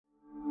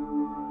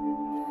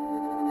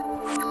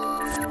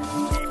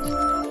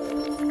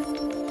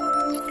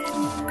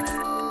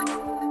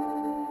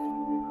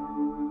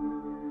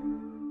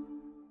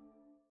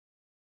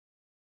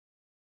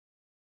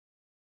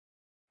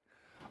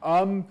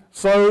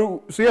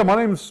So yeah, my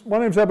name's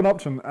Eben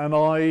Upton, and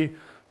I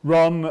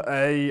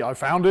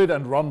founded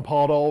and run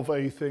part of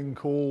a thing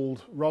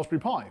called Raspberry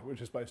Pi,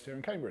 which is based here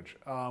in Cambridge.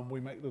 We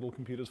make little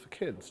computers for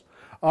kids.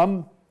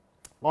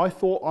 I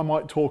thought I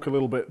might talk a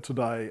little bit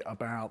today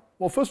about,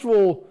 well, first of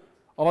all,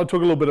 I'd like to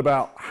talk a little bit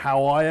about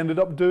how I ended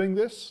up doing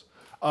this.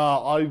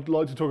 I'd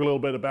like to talk a little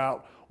bit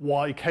about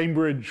why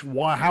Cambridge,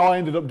 how I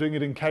ended up doing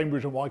it in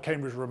Cambridge, and why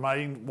Cambridge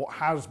remained what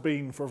has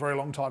been for a very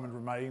long time and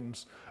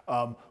remains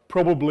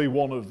probably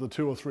one of the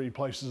 2 or 3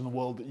 places in the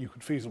world that you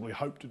could feasibly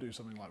hope to do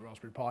something like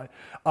Raspberry Pi.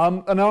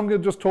 And now I'm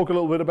going to just talk a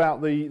little bit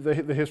about the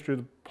history of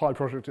the Pi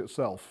project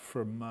itself,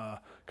 from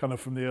kind of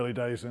from the early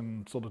days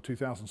in sort of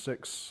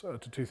 2006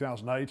 to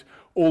 2008,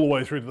 all the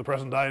way through to the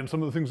present day. And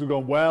some of the things have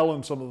gone well,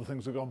 and some of the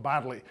things have gone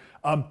badly.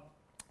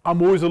 I'm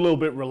always a little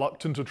bit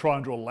reluctant to try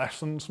and draw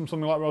lessons from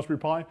something like Raspberry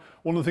Pi.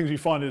 One of the things you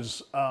find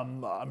is,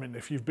 I mean,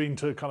 if you've been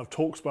to kind of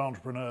talks by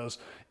entrepreneurs,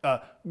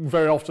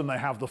 very often they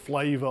have the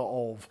flavor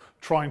of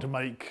trying to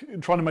make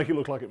it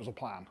look like it was a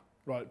plan.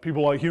 Right?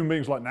 People like human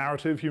beings like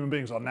narrative. Human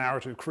beings are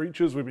narrative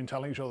creatures. We've been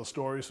telling each other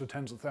stories for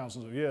tens of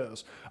thousands of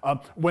years.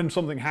 When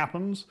something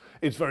happens,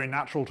 it's very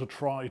natural to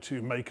try to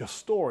make a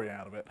story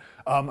out of it,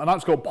 and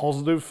that's got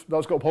positive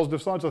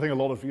sides. I think a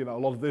lot of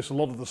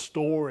the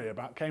story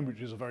about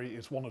Cambridge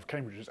it's one of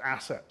Cambridge's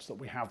assets, that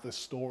we have this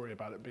story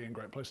about it being a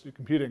great place to do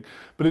computing.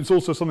 But it's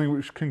also something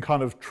which can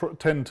kind of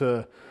tend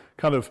to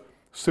kind of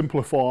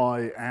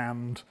simplify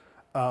and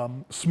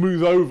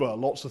smooth over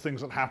lots of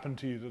things that happen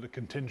to you that are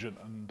contingent,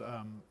 and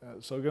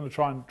so we're going to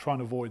try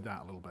and avoid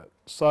that a little bit.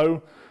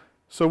 So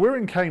we're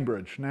in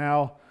Cambridge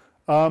now.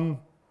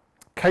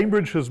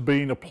 Cambridge has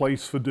been a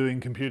place for doing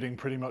computing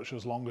pretty much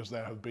as long as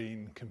there have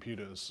been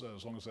computers,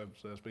 as long as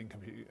there's been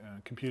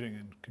computing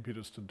and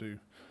computers to do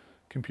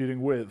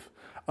computing with.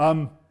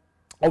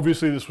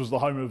 Obviously, this was the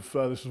home of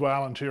this is where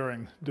Alan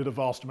Turing did a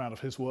vast amount of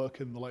his work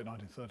in the late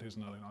 1930s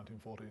and early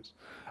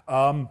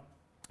 1940s.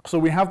 So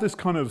we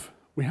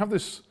have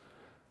this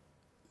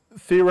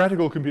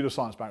theoretical computer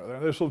science back there.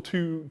 There's sort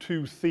of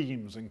two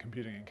themes in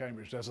computing in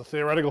Cambridge. There's a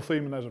theoretical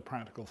theme and there's a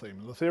practical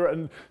theme.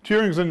 And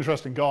Turing's an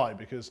interesting guy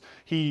because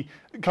he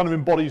kind of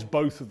embodies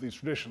both of these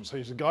traditions. So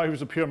he's a guy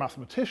who's a pure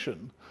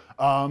mathematician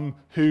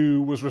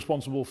who was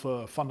responsible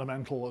for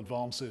fundamental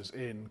advances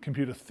in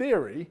computer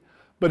theory,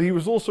 but he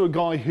was also a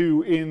guy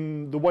who,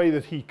 in the way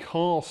that he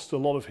cast a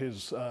lot of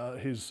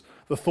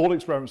the thought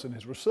experiments in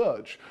his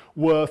research,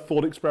 were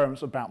thought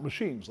experiments about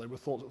machines. They were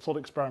thought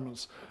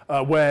experiments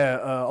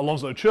where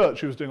Alonzo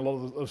Church, who was doing a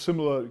lot of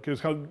similar, he was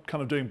kind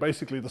of doing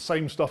basically the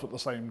same stuff at the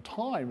same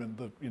time, and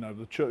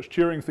the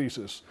Church-Turing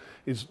thesis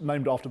is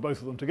named after both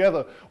of them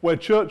together, where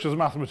Church, as a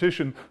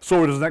mathematician,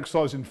 saw it as an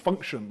exercise in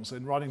functions,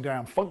 in writing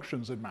down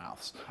functions in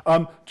maths.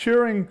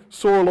 Turing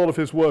saw a lot of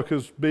his work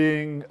as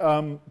being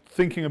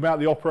thinking about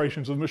the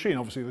operations of the machine.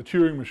 Obviously, the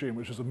Turing machine,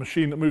 which is a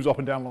machine that moves up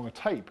and down along a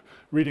tape,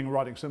 reading and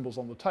writing symbols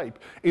on the tape.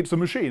 It's a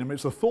machine. I mean,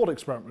 it's a thought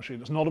experiment machine.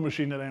 It's not a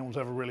machine that anyone's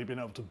ever really been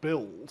able to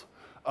build,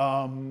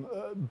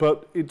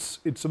 but it's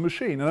a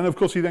machine. And then, of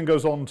course, he then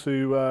goes on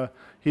to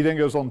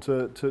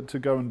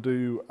go and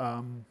do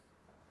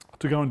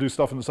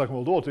stuff in the Second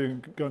World War,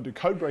 to go and do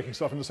code-breaking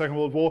stuff in the Second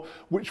World War,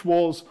 which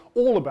was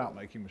all about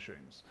making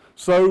machines.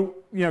 So,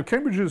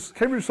 Cambridge is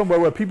somewhere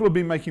where people have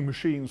been making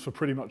machines for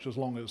pretty much as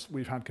long as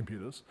we've had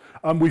computers.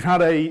 We've had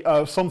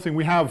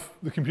we have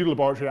the computer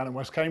laboratory down in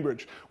West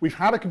Cambridge. We've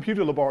had a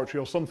computer laboratory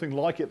or something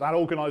like it. That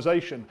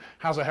organisation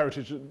has a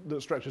heritage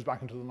that stretches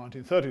back into the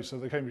 1930s. So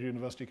the Cambridge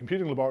University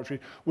Computing Laboratory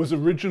was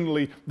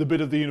originally the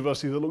bit of the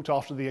university that looked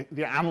after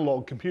the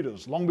analog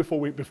computers. Long before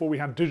we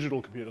had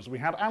digital computers, we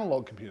had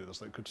analog computers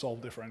that could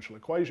solve differential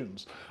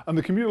equations. And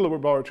the computer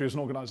laboratory as an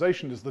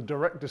organisation is the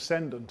direct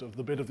descendant of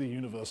the bit of the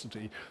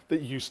university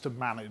that used to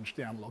manage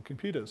the analog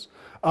computers.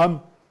 In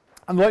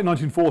the late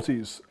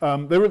 1940s,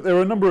 there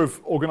are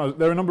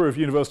a number of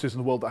universities in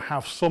the world that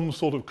have some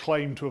sort of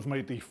claim to have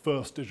made the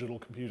first digital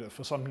computer,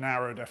 for some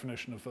narrow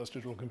definition of first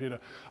digital computer.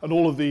 And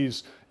all of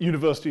these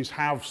universities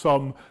have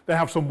some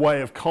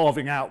way of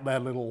carving out their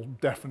little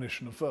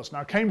definition of first.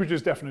 Now,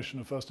 Cambridge's definition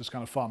of first is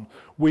kind of fun.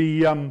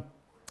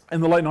 In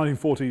the late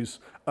 1940s,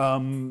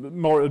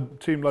 a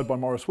team led by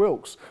Maurice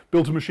Wilkes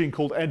built a machine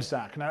called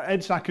EDSAC. Now,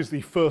 EDSAC is the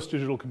first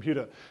digital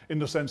computer in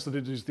the sense that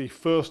it is the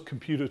first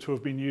computer to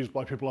have been used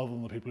by people other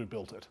than the people who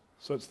built it.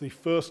 So it's the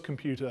first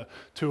computer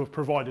to have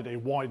provided a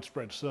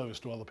widespread service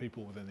to other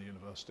people within the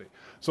university.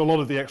 So a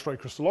lot of the X-ray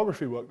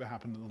crystallography work that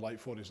happened in the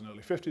late 40s and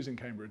early 50s in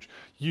Cambridge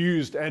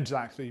used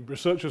EDSAC. The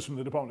researchers from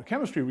the Department of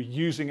Chemistry were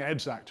using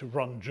EDSAC to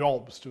run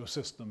jobs to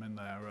assist them in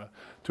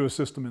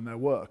their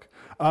work.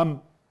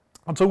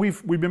 And so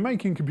we've been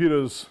making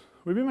computers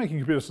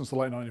since the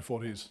late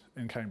 1940s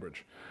in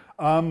Cambridge.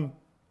 It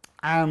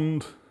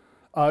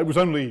was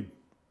only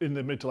in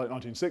the mid to late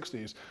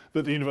 1960s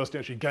that the university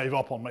actually gave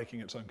up on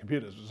making its own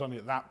computers. It was only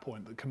at that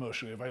point that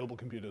commercially available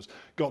computers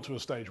got to a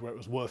stage where it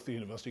was worth the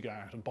university going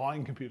out and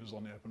buying computers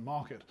on the open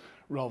market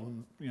rather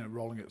than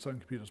rolling its own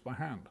computers by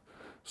hand.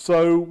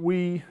 So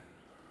we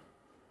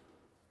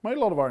made a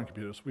lot of our own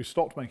computers. We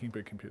stopped making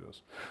big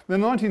computers. Then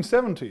in the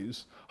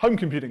 1970s, home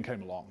computing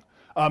came along.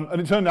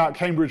 And it turned out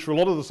Cambridge, for a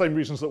lot of the same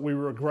reasons that we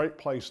were a great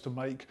place to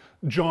make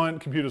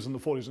giant computers in the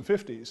 40s and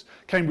 50s,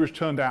 Cambridge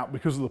turned out,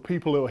 because of the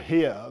people who are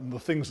here and the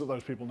things that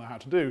those people know how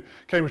to do,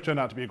 Cambridge turned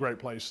out to be a great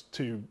place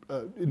to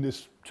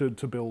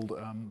build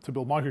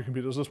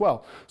microcomputers as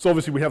well. So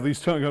obviously we have these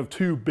kind of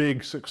two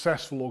big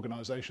successful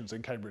organizations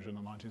in Cambridge in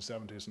the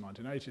 1970s and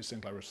 1980s,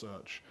 Sinclair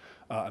Research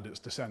and its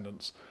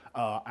descendants,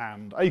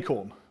 and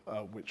Acorn,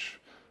 which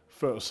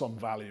for some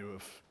value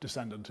of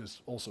descendant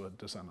is also a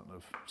descendant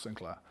of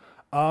Sinclair.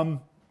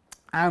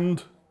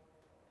 And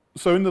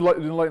so in the late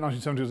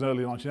 1970s and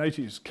early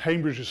 1980s,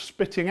 Cambridge is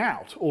spitting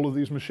out all of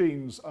these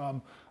machines,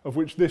 of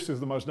which this is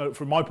the most notable,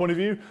 from my point of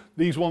view,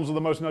 these ones are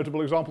the most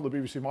notable example, the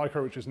BBC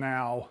Micro, which is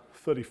now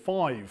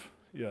 35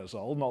 years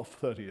old, not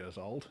 30 years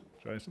old,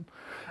 Jason.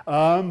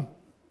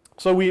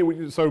 So you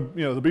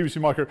know, the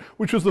BBC Micro,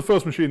 which was the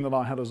first machine that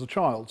I had as a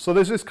child. So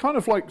there's this kind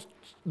of like,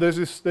 there's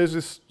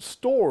this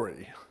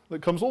story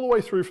that comes all the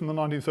way through from the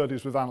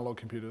 1930s with analog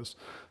computers,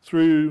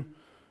 through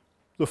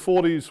the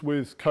 40s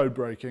with code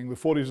breaking, the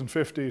 40s and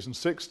 50s and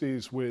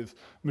 60s with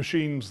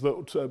machines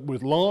that,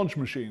 with large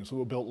machines that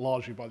were built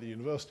largely by the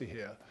university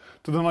here,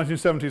 to the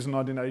 1970s and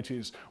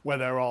 1980s where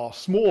there are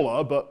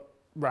smaller but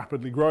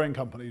rapidly growing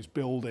companies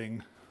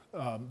building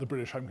the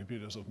British home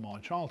computers of my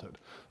childhood.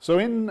 So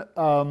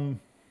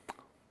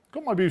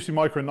got my BBC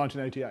Micro in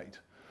 1988.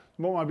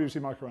 I bought my BBC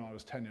Micro when I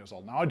was 10 years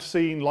old. Now, I'd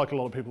seen, like a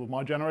lot of people of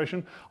my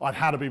generation, I'd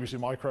had a BBC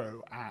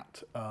Micro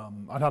at,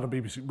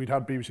 we'd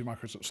had BBC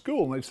Micros at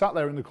school, and they'd sat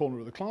there in the corner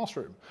of the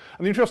classroom.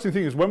 And the interesting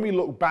thing is, when we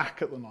look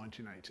back at the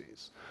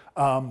 1980s,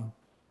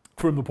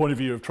 from the point of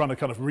view of trying to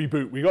kind of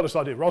reboot, we got this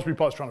idea, Raspberry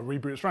Pi's trying to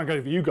reboot, it's trying to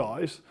give you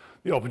guys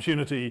the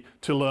opportunity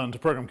to learn to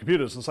program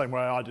computers the same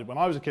way I did when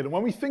I was a kid. And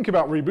when we think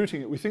about rebooting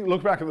it, we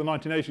look back at the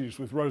 1980s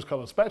with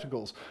rose-colored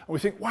spectacles, and we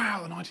think,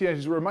 wow, the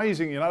 1980s were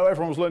amazing, you know,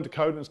 everyone was learning to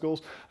code in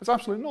schools. It's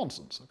absolute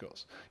nonsense, of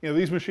course. You know,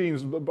 these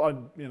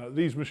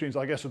machines,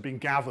 I guess, have been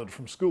gathered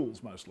from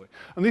schools mostly.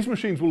 And these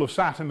machines will have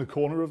sat in the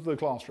corner of the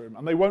classroom,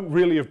 and they won't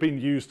really have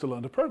been used to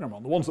learn to program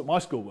on. The ones that my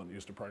school weren't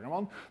used to program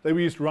on, they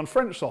were used to run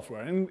French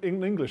software, in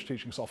English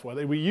teaching software.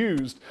 They were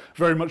used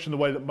very much in the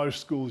way that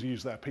most schools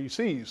use their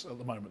PCs at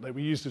the moment. They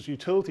were used as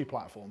utility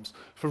platforms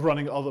for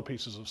running other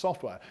pieces of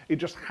software. It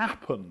just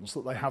happens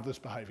that they have this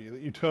behavior,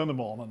 that you turn them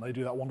on and they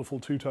do that wonderful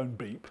two-tone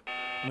beep,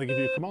 and they give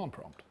you a command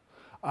prompt.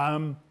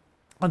 And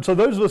so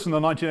those of us in the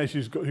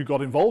 1980s who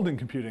got involved in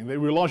computing, they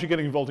were largely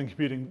getting involved in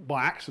computing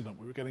by accident.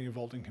 We were getting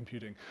involved in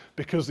computing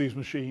because these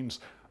machines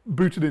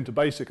booted into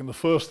BASIC, and the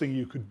first thing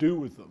you could do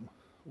with them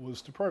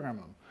was to program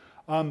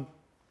them.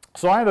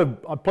 So I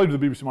played with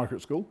the BBC Micro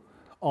at school.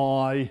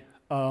 I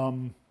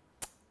bought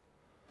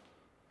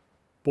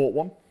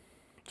one,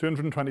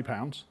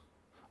 £220,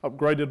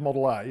 upgraded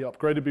Model A,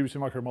 upgraded BBC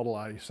Micro Model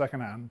A,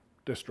 second-hand,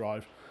 disk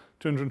drive,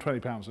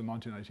 £220 in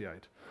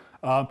 1988.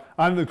 I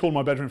lived in the corner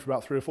of my bedroom for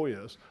about 3 or 4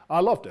 years. I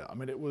loved it. I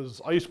mean,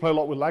 I used to play a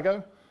lot with Lego.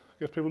 I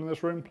guess people in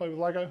this room play with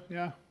Lego?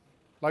 Yeah?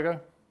 Lego?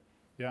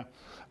 Yeah.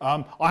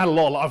 I've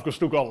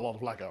still got a lot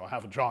of Lego. I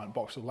have a giant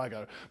box of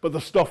Lego. But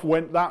the stuff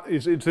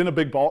it's in a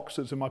big box.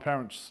 It's in my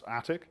parents'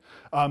 attic.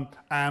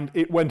 And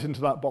it went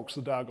into that box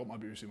the day I got my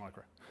BBC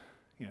Micro.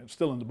 You know, it's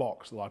still in the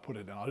box that I put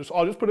it in.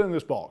 I'll just put it in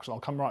this box. I'll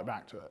come right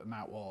back to it. And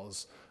that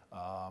was,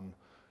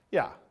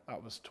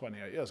 that was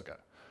 28 years ago.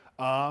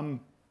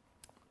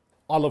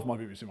 I love my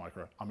BBC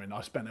Micro. I mean,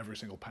 I spent every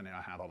single penny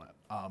I had on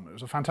it. It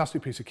was a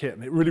fantastic piece of kit,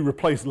 and it really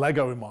replaced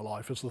Lego in my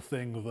life as the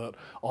thing that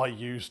I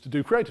used to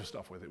do creative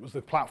stuff with. It was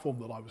the platform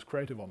that I was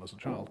creative on as a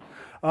child.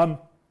 I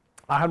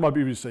had my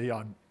BBC,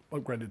 I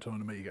upgraded to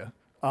an Amiga,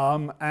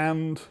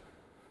 and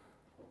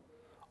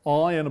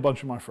I and a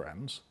bunch of my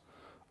friends,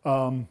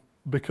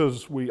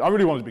 because I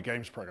really wanted to be a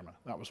games programmer.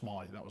 That was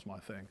my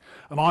thing.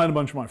 And I and a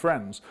bunch of my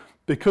friends,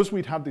 because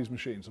we'd had these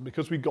machines and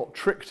because we got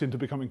tricked into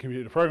becoming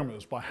computer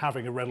programmers by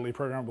having a readily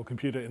programmable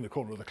computer in the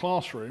corner of the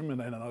classroom and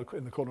then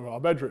in the corner of our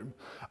bedroom,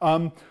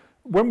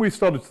 when we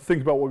started to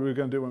think about what we were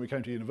going to do when we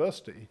came to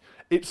university,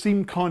 it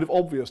seemed kind of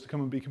obvious to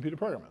come and be computer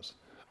programmers.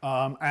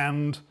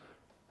 And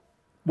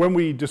when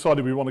we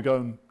decided we want to go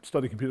and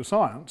study computer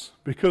science,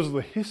 because of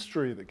the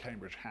history that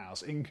Cambridge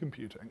has in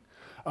computing,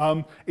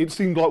 it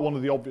seemed like one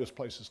of the obvious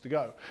places to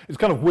go. It's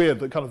kind of weird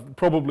that kind of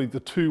probably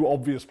the two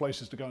obvious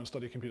places to go and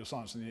study computer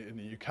science in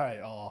the UK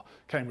are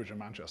Cambridge and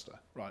Manchester,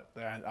 right?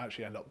 They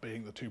actually end up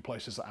being the two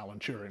places that Alan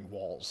Turing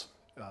was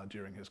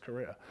during his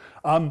career.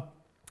 I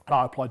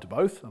applied to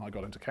both, and I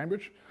got into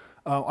Cambridge.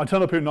 I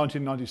turned up here in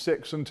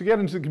 1996, and to get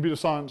into computer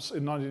science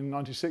in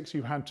 1996,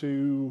 you had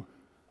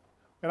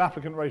an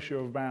applicant ratio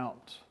of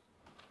about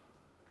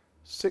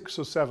 6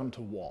 or 7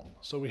 to 1.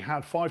 So we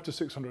had 500 to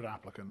 600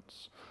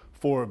 applicants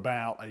for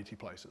about 80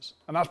 places.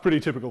 And that's pretty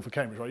typical for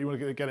Cambridge, right? You want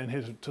to get in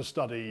here to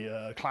study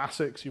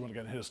classics, you want to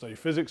get in here to study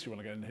physics, you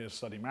want to get in here to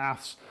study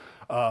maths.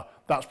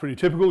 That's pretty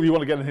typical. You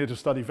want to get in here to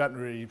study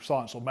veterinary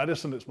science or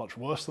medicine, it's much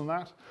worse than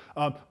that.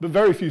 But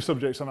very few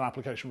subjects have an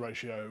application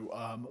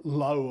ratio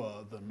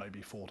lower than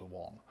maybe 4 to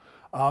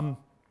 1.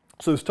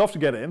 So it's tough to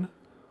get in.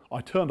 I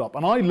turned up,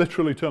 and I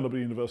literally turned up at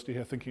university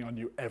here thinking I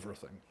knew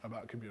everything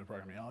about computer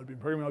programming. I'd been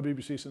programming on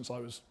BBC since I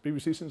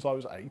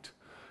was 8,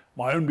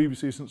 my own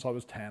BBC since I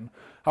was 10,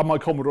 had my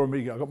Commodore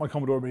Amiga. I got my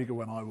Commodore Amiga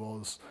when I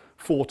was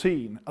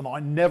 14, and I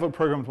never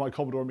programmed my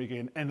Commodore Amiga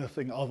in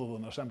anything other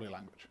than assembly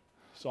language.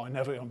 So I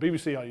never, on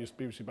BBC, I used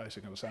BBC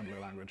Basic and assembly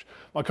language.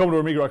 My Commodore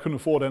Amiga, I couldn't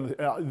afford anything.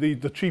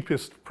 The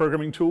cheapest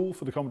programming tool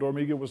for the Commodore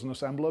Amiga was an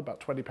assembler, about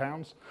 £20.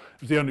 It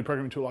was the only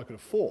programming tool I could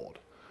afford.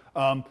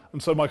 And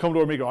so my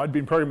Commodore Amiga, I'd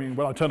been programming,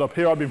 when I turned up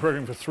here, I'd been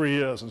programming for 3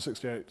 years in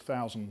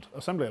 68,000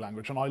 assembly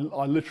language, and I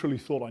literally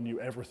thought I knew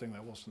everything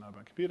there was to know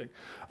about computing.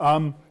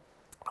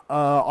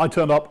 I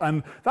turned up,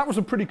 and that was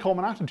a pretty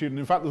common attitude. And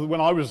in fact, when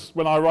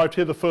I arrived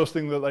here, the first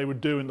thing that they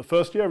would do in the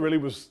first year really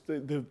was,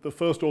 the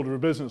first order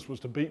of business was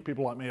to beat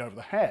people like me over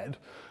the head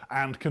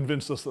and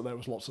convince us that there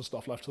was lots of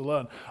stuff left to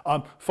learn.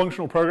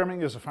 Functional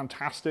programming is a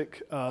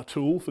fantastic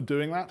tool for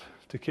doing that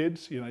to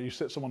kids. You know, you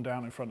sit someone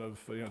down in front of,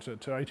 you know, to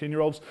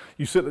 18-year-olds,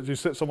 you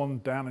sit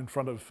someone down in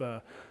front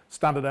of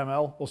standard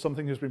ML or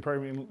something who's been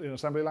programming in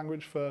assembly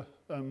language for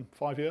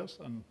 5 years,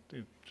 and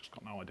you've just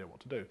got no idea what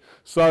to do.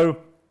 So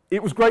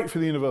it was great for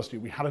the university.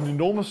 We had an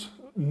enormous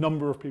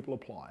number of people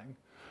applying.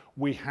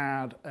 We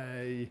had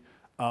a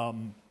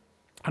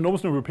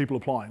enormous number of people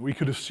applying. We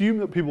could assume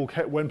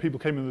that when people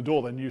came in the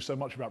door, they knew so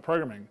much about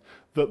programming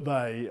that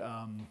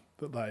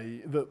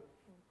that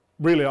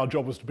really our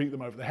job was to beat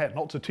them over the head,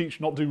 not to teach,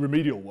 not do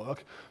remedial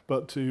work,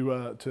 but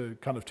to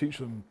kind of teach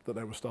them that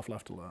there was stuff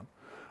left to learn.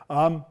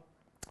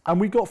 And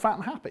we got fat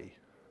and happy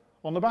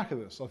on the back of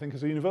this. I think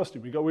as a university,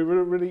 we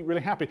were really,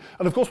 really happy.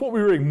 And of course, what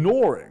we were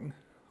ignoring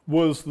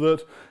was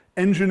that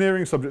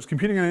engineering subjects,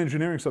 computing and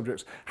engineering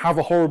subjects, have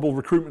a horrible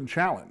recruitment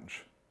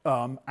challenge.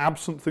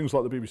 Absent things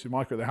like the BBC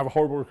Micro, they have a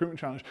horrible recruitment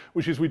challenge,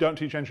 which is we don't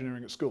teach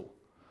engineering at school,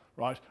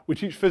 right? We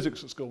teach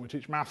physics at school, we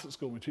teach maths at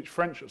school, we teach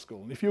French at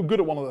school. And if you're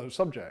good at one of those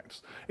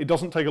subjects, it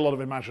doesn't take a lot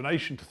of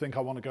imagination to think I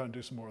want to go and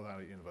do some more of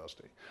that at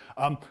university.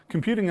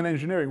 Computing and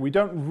engineering, we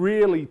don't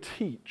really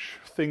teach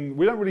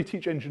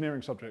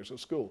engineering subjects at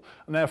school.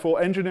 And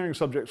therefore, engineering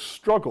subjects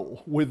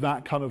struggle with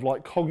that kind of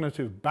like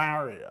cognitive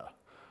barrier,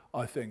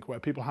 I think, where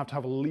people have to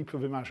have a leap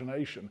of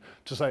imagination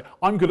to say,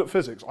 I'm good at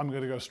physics, I'm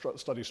going to go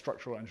study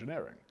structural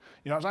engineering.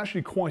 You know, it's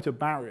actually quite a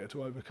barrier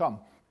to overcome.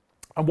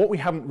 And what we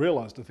hadn't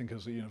realized, I think,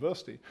 as a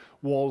university,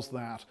 was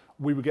that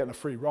we were getting a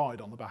free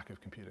ride on the back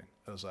of computing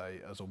as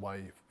a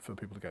way for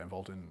people to get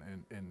involved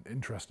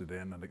interested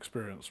in and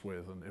experienced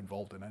with and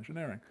involved in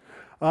engineering.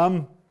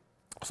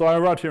 So I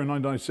arrived here in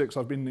 1996.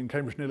 I've been in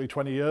Cambridge nearly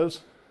 20 years.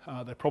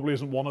 There probably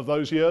isn't one of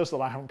those years that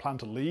I haven't planned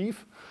to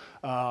leave.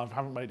 I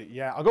haven't made it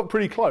yet. I got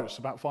pretty close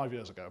about 5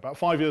 years ago. About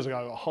 5 years ago,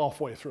 I got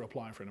halfway through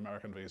applying for an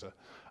American visa,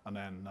 and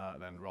then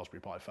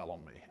Raspberry Pi fell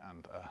on me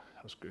and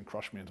has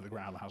crushed me into the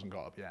ground and hasn't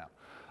got up yet.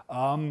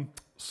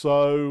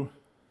 So,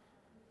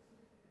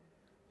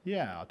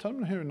 yeah, I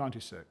turned up here in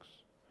 96.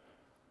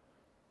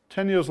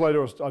 10 years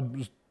later, I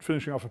was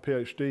finishing off a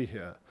PhD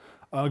here.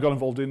 And I got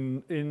involved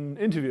in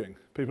interviewing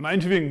people. Now,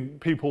 interviewing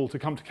people to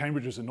come to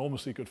Cambridge is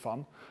enormously good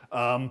fun.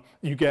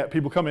 You get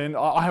people come in.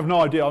 I have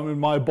no idea. I mean,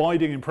 my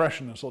abiding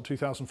impression in sort of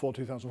 2004,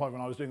 2005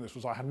 when I was doing this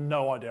was I had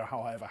no idea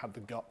how I ever had the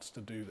guts to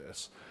do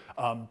this.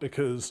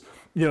 Because,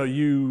 you know,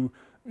 you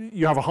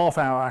have a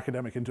half-hour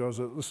academic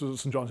interview. This is at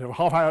St. John's. You have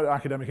a half-hour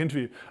academic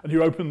interview, and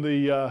you open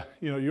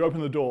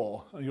the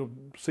door, and you'll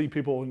see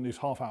people in these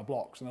half-hour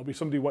blocks, and there'll be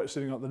somebody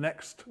sitting at the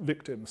next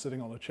victim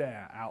sitting on a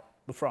chair out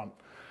the front.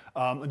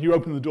 And you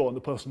open the door and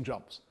the person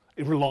jumps.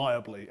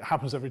 Reliably, it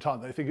happens every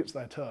time. They think it's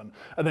their turn,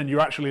 and then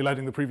you're actually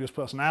letting the previous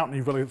person out, and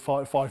you've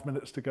got 5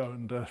 minutes to go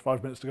and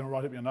 5 minutes to go and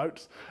write up your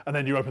notes. And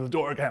then you open the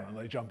door again, and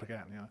they jump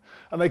again. You know?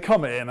 And they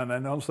come in, and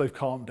then once they've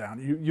calmed down,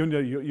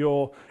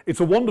 it's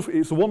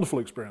a wonderful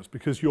experience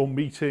because you're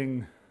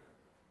meeting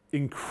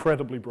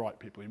incredibly bright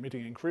people. You're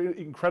meeting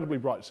incredibly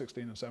bright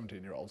 16 and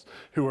 17-year-olds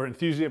who are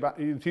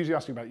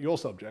enthusiastic about your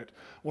subject,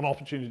 want an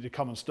opportunity to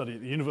come and study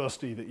at the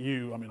university that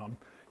I'm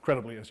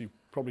incredibly, as you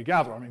probably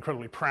gather, I'm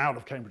incredibly proud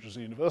of Cambridge as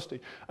a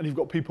university, and you've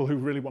got people who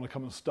really want to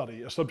come and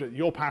study a subject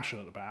you're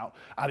passionate about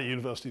at a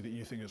university that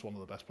you think is one of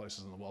the best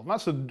places in the world. And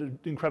that's an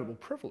incredible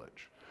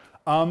privilege.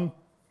 But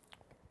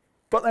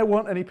there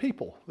weren't any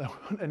people, there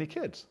weren't any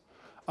kids.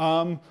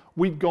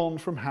 We'd gone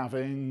from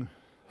having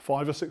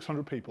 500 or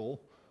 600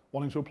 people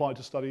wanting to apply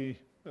to study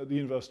at the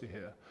university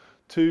here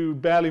to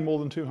barely more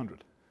than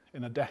 200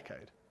 in a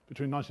decade.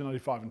 Between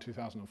 1995 and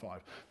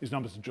 2005, these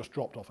numbers had just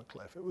dropped off a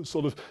cliff. It was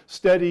sort of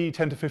steady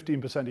 10 to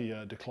 15% a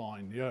year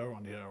decline, year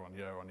on year on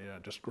year on year,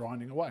 just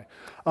grinding away.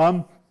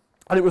 And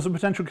it was a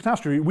potential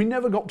catastrophe. We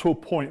never got to a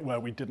point where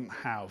we didn't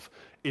have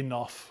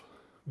enough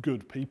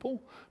good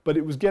people, but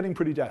it was getting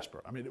pretty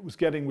desperate. I mean,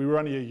 we were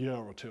only a year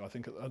or two, I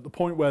think, at the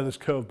point where this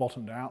curve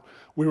bottomed out,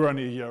 we were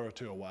only a year or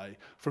two away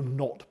from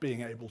not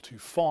being able to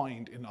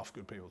find enough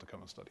good people to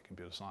come and study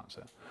computer science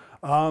here.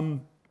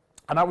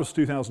 And that was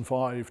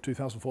 2005,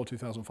 2004,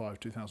 2005,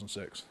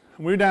 2006.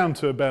 And we were down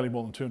to barely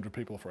more than 200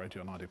 people for 80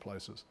 or 90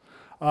 places.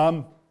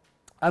 And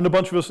a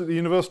bunch of us at the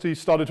university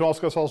started to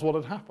ask ourselves what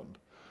had happened.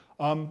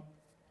 And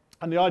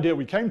the idea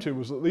we came to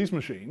was that these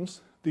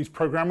machines, these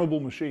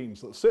programmable machines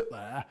that sit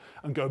there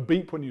and go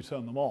beep when you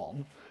turn them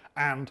on,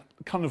 and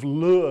kind of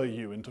lure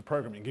you into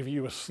programming, give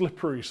you a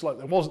slippery slope.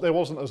 There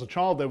wasn't as a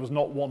child, there was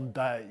not one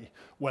day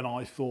when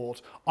I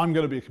thought, I'm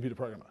going to be a computer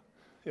programmer.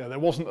 You know, there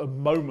wasn't a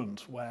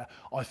moment where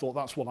I thought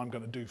that's what I'm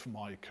going to do for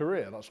my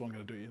career, that's what I'm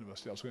going to do at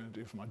university, that's what I'm going to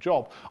do for my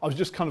job. I was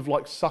just kind of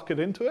like suckered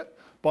into it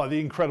by the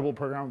incredible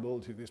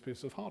programmability of these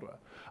pieces of hardware.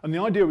 And the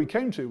idea we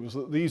came to was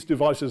that these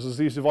devices, as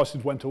these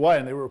devices went away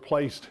and they were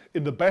replaced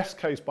in the best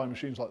case by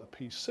machines like the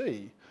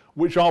PC,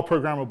 which are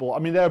programmable. I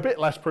mean, they're a bit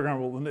less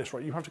programmable than this,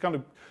 right? You have to kind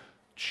of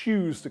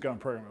choose to go and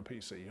program a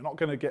PC. You're not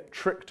going to get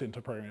tricked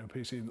into programming a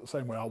PC in the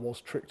same way I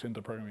was tricked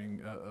into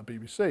programming a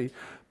BBC,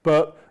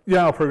 but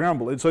yeah, are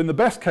programmable. And so in the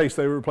best case,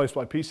 they were replaced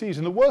by PCs.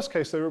 In the worst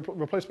case, they were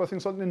replaced by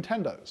things like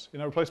Nintendos, you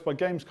know, replaced by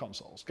games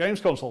consoles.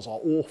 Games consoles are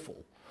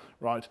awful,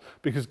 right?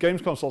 Because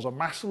games consoles are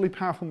massively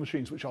powerful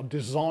machines which are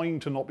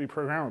designed to not be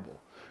programmable,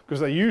 because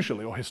they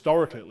usually, or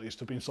historically at least,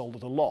 have been sold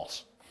at a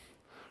loss,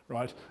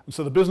 right? And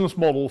so the business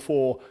model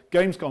for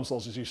games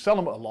consoles is you sell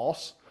them at a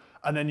loss,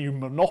 and then you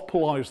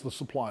monopolize the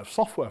supply of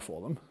software for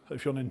them.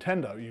 If you're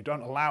Nintendo, you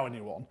don't allow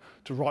anyone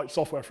to write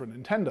software for a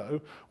Nintendo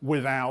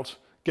without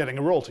getting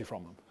a royalty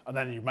from them. And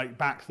then you make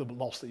back the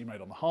loss that you made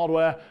on the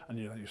hardware, and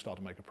then you start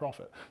to make a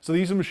profit. So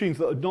these are machines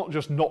that are not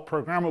just not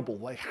programmable,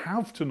 they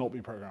have to not be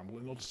programmable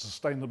in order to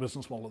sustain the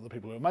business model of the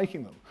people who are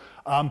making them.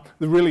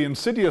 The really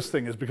insidious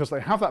thing is because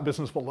they have that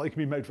business model, they can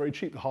be made very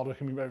cheap, the hardware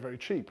can be made very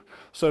cheap.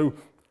 So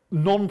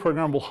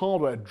non-programmable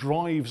hardware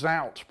drives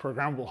out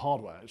programmable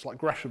hardware. It's like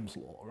Gresham's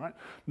law, right?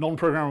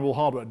 Non-programmable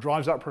hardware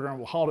drives out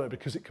programmable hardware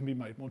because it can be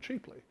made more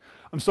cheaply.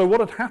 And so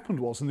what had happened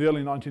was, in the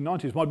early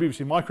 1990s, my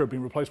BBC Micro had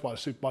been replaced by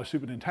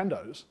Super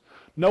Nintendos.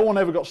 No one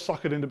ever got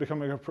suckered into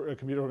becoming a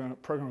computer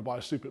programmer by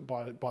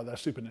their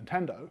Super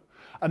Nintendo.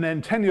 And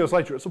then 10 years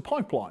later, it's a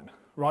pipeline,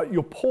 right?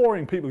 You're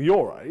pouring people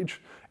your age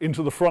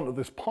into the front of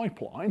this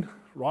pipeline,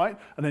 right?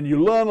 And then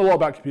you learn a lot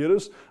about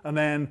computers, and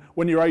then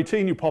when you're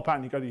 18, you pop out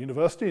and you go to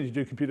university and you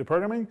do computer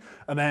programming,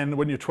 and then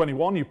when you're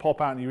 21, you pop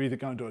out and you either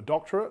go and do a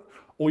doctorate,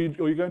 or you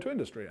go into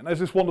industry. And there's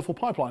this wonderful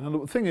pipeline. And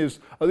the thing is,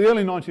 at the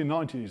early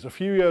 1990s, a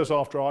few years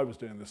after I was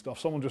doing this stuff,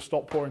 someone just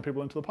stopped pouring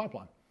people into the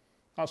pipeline.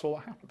 That's all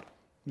that happened.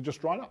 It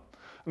just dried up.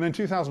 And then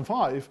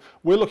 2005,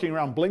 we're looking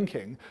around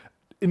blinking.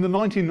 In the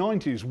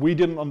 1990s, we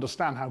didn't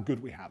understand how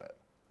good we had it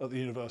at the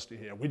university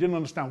here. We didn't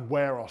understand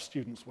where our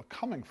students were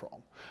coming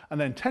from. And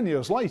then 10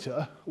 years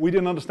later, we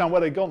didn't understand where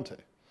they'd gone to.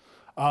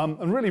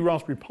 And really,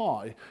 Raspberry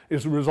Pi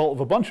is the result of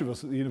a bunch of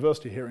us at the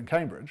university here in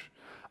Cambridge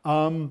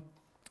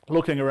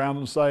looking around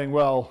and saying,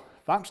 well,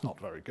 that's not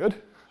very good.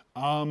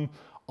 I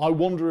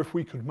wonder if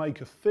we could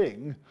make a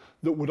thing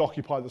that would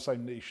occupy the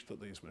same niche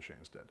that these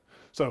machines did.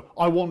 So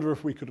I wonder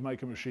if we could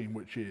make a machine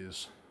which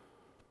is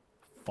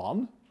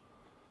fun.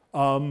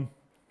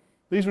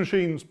 These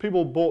machines,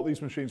 people bought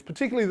these machines,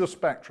 particularly the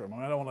Spectrum. I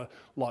mean, I don't want to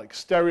like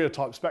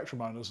stereotype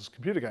Spectrum owners as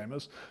computer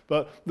gamers,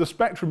 but the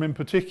Spectrum in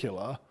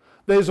particular,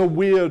 there's a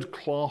weird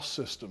class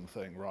system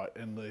thing, right?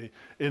 In the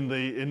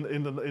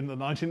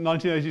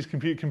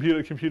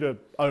 1980s computer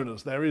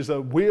owners, there is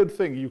a weird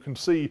thing. You can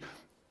see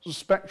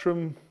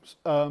Spectrum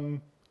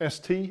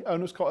ST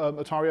owners,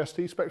 Atari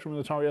ST, Spectrum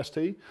and Atari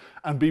ST,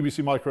 and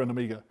BBC Micro and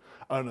Amiga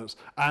owners.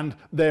 And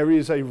there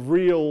is a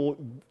real,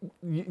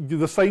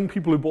 the same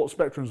people who bought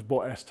Spectrums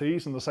bought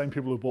STs, and the same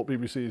people who bought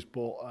BBCs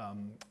bought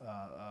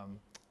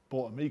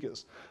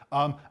Amigas.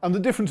 And the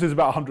difference is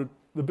about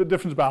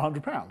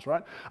 £100,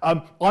 right?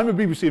 I'm a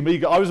BBC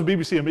Amiga. I was a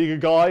BBC Amiga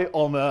guy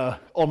on a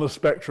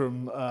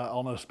Spectrum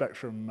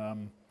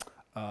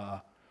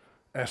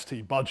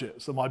ST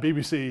budget. So my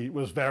BBC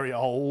was very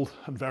old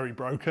and very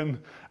broken,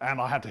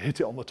 and I had to hit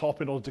it on the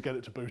top in order to get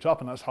it to boot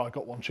up, and that's how I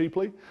got one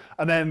cheaply.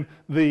 And then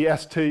the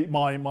ST,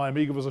 my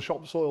Amiga was a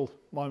shop soiled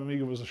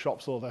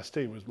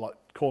ST with like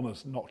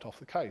corners knocked off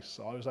the case.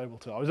 So I was able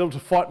to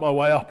fight my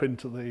way up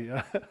into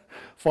the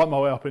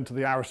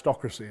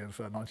aristocracy of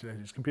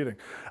 1980s computing.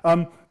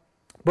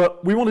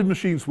 But we wanted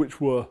machines which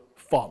were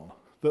fun,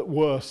 that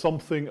were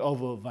something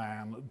other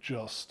than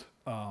just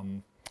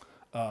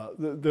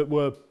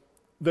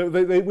we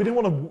didn't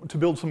want to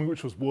build something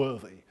which was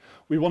worthy.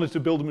 We wanted to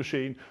build a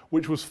machine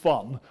which was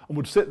fun and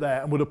would sit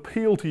there and would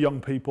appeal to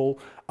young people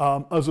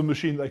as a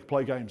machine they could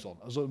play games on,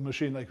 as a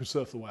machine they could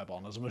surf the web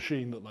on, as a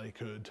machine that they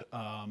could,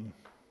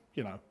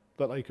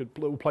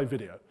 play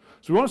video.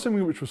 So we wanted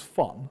something which was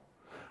fun,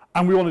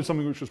 and we wanted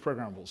something which was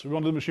programmable. So we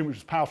wanted a machine which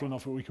was powerful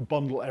enough that we could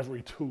bundle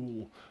every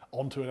tool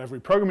onto it,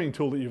 every programming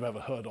tool that you've ever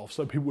heard of,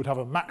 so people would have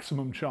a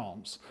maximum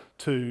chance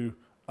to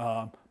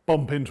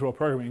bump into a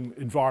programming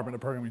environment, a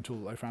programming tool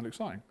that they found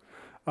exciting.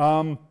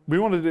 We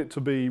wanted it to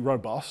be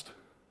robust.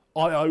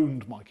 I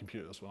owned my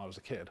computers when I was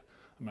a kid.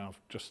 I mean,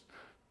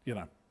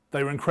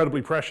 they were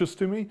incredibly precious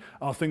to me.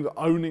 And I think that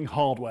owning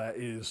hardware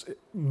is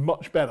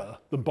much better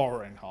than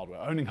borrowing hardware.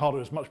 Owning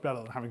hardware is much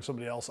better than having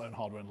somebody else own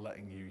hardware and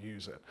letting you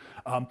use it.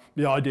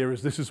 The idea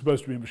is this is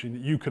supposed to be a machine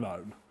that you can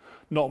own,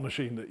 not a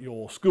machine that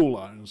your school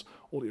owns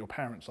or that your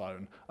parents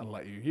own and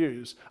let you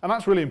use. And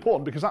that's really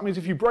important because that means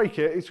if you break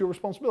it, it's your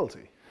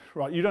responsibility.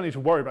 Right, you don't need to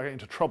worry about getting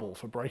into trouble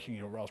for breaking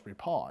your Raspberry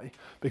Pi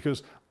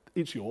because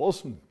it's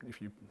yours, and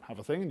if you have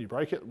a thing and you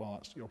break it, well,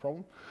 that's your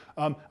problem.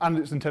 And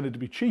it's intended to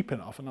be cheap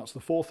enough, and that's the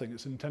fourth thing.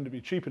 It's intended to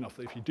be cheap enough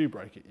that if you do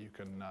break it, you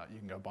can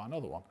go buy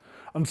another one.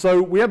 And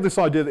so we had this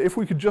idea that if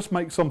we could just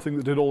make something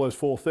that did all those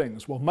four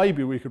things, well,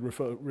 maybe we could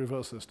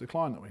reverse this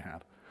decline that we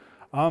had.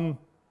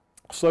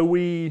 So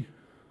we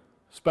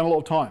spent a lot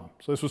of time.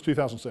 So this was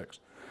 2006.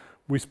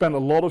 We spent a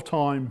lot of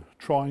time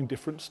trying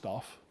different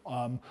stuff.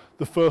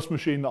 The first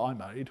machine that I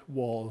made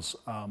was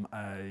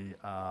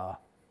a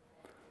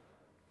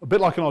bit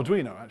like an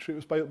Arduino, actually.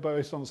 It was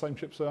based on the same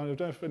chip. So I don't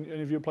know if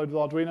any of you have played with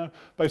Arduino.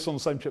 Based on the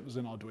same chip as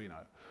in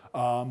Arduino.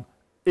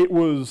 It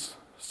was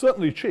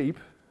certainly cheap,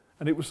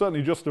 and it was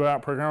certainly just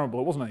about programmable.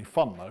 It wasn't any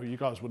fun, though. You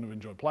guys wouldn't have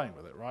enjoyed playing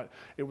with it, right?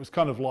 It was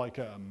kind of like,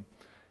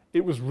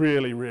 it was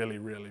really, really,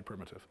 really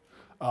primitive.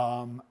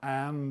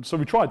 And so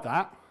we tried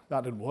that.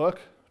 That didn't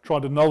work.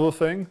 Tried another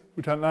thing.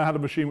 We now had a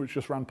machine which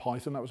just ran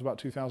Python. That was about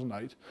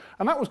 2008.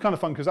 And that was kind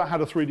of fun because that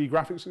had a 3D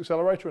graphics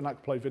accelerator and that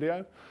could play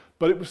video.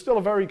 But it was still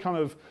a very kind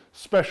of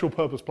special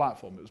purpose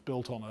platform. It was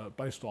built on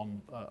based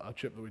on a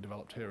chip that we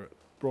developed here at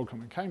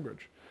Broadcom in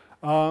Cambridge.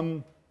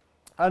 And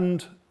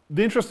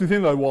the interesting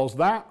thing, though, was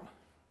that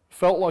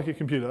felt like a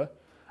computer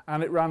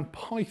and it ran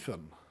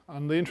Python.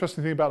 And the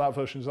interesting thing about that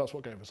version is that's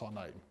what gave us our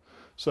name.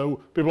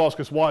 So people ask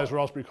us, why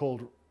are we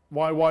called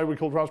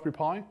Raspberry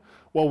Pi?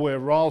 Well, we're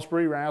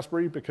raspberry,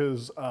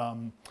 because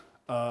of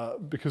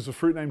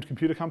fruit-named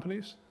computer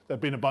companies. There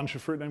have been a bunch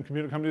of fruit-named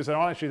computer companies. There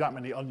aren't actually that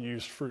many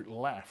unused fruit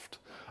left.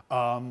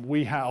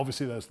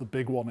 Obviously, there's the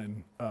big one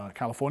in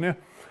California.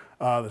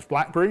 There's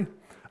BlackBerry.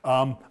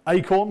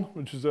 Acorn,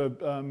 which is a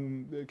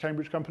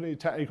Cambridge company.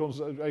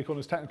 Acorn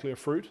is technically a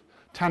fruit.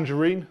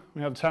 Tangerine,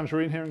 we have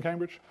tangerine here in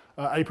Cambridge.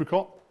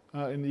 Apricot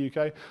in the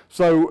UK.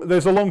 So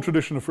there's a long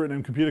tradition of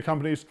fruit-named computer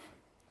companies.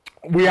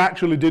 We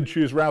actually did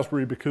choose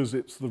raspberry because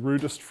it's the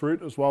rudest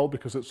fruit as well,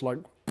 because it's like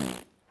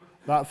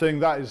that thing.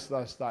 That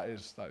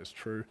is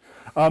true.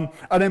 And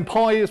then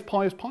pi is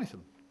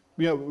Python.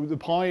 You know, the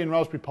pi in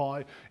Raspberry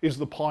Pi is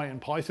the pi in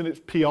Python. It's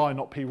pi,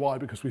 not py,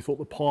 because we thought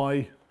the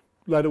pi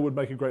letter would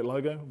make a great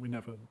logo. We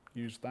never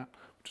used that.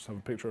 We just have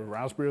a picture of a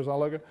raspberry as our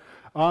logo.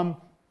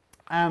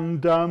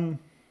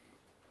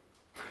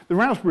 The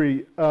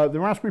Raspberry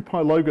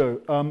Pi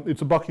logo,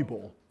 it's a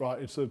buckyball, right?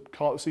 It's a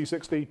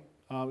C60.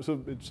 It's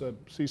a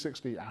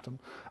C60 atom.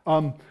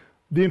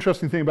 The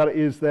interesting thing about it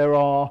is there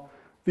are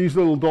these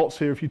little dots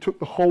here. If you took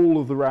the whole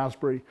of the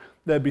Raspberry,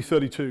 there'd be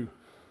 32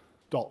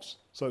 dots.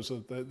 So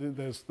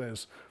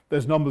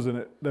there's numbers in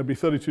it. There'd be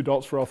 32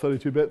 dots for our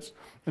 32 bits.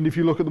 And if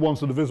you look at the ones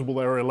that are visible,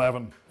 there are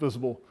 11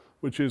 visible,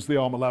 which is the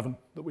ARM11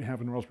 that we have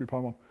in Raspberry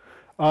Pi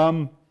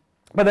 1.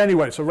 But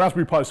anyway, so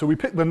Raspberry Pi. So we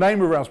picked the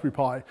name of Raspberry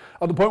Pi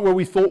at the point where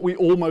we thought we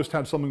almost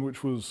had something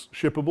which was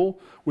shippable.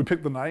 We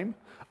picked the name.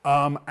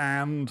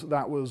 And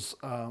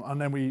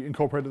then we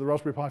incorporated the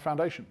Raspberry Pi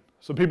Foundation.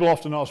 So people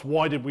often ask,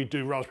 why did we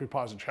do Raspberry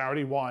Pi as a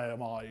charity? Why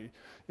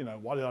did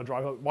I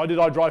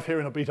drive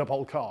here in a beat-up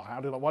old car?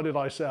 Why did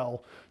I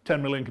sell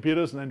 10 million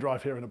computers and then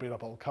drive here in a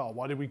beat-up old car?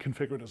 Why did we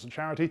configure it as a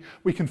charity?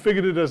 We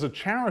configured it as a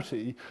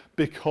charity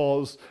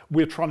because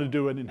we're trying to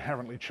do an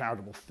inherently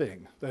charitable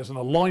thing. There's an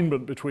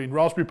alignment between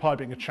Raspberry Pi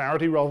being a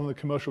charity rather than a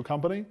commercial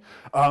company,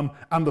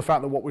 and the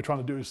fact that what we're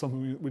trying to do is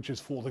something which is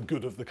for the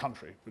good of the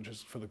country, which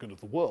is for the good of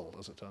the world,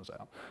 as it turns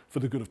out, for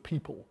the good of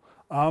people.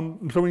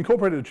 So we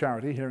incorporated a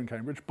charity here in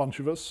Cambridge, a bunch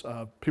of us,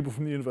 people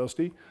from the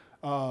university,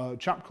 a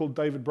chap called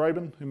David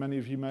Braben, who many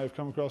of you may have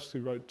come across,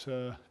 who wrote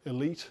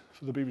Elite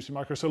for the BBC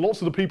Micro. So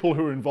lots of the people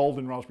who are involved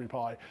in Raspberry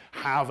Pi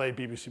have a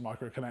BBC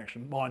Micro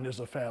connection. Mine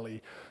is a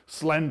fairly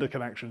slender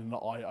connection in that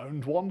I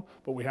owned one,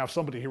 but we have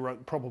somebody who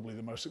wrote probably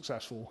the most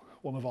successful,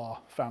 one of our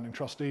founding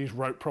trustees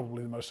wrote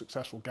probably the most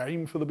successful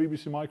game for the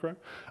BBC Micro.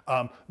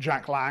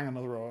 Jack Lang,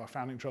 another of our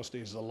founding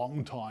trustees, is a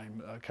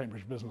long-time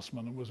Cambridge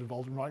businessman and was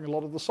involved in writing a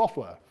lot of the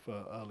software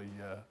for early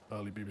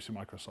BBC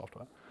Micro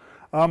software.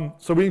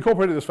 So we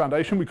incorporated this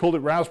foundation. We called it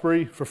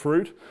Raspberry for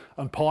fruit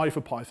and Pi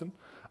for Python.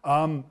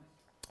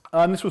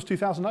 And this was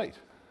 2008.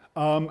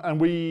 And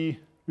we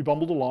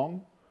bumbled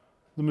along.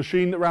 The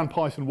machine that ran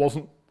Python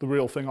wasn't the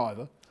real thing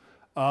either.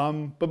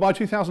 But by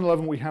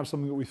 2011, we had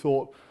something that we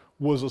thought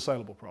was a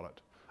saleable product.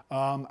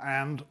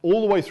 And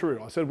all the way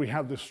through, I said we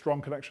had this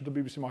strong connection to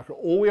BBC Micro.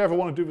 All we ever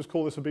wanted to do was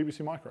call this a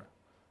BBC Micro.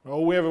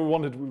 All we ever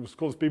wanted was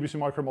call this BBC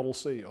Micro Model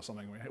C or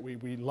something.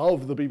 We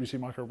loved the BBC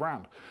Micro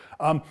brand.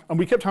 And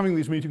we kept having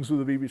these meetings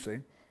with the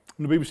BBC.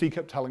 And the BBC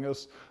kept telling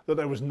us that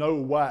there was no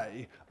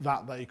way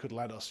that they could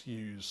let us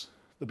use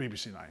the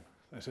BBC name.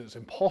 They said it's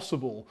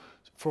impossible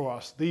for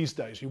us these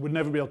days. You would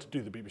never be able to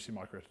do the BBC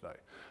Micro today.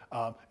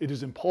 It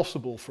is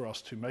impossible for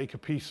us to make a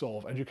piece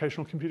of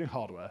educational computing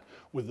hardware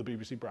with the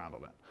BBC brand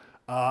on it.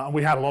 And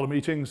we had a lot of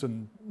meetings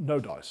and no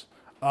dice.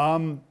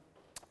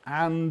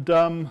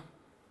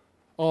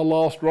 Our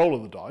last roll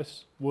of the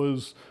dice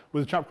was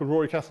with a chap called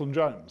Rory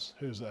Kethlen-Jones,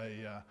 who's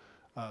a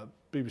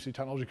BBC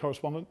technology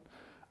correspondent.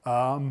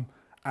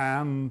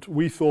 And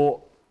we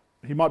thought,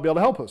 he might be able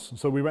to help us. And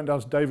so we went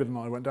down to David and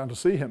I went down to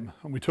see him,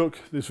 and we took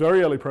this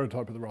very early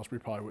prototype of the Raspberry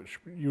Pi, which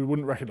you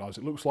wouldn't recognize.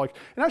 It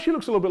actually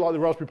looks a little bit like the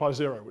Raspberry Pi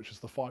Zero, which is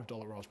the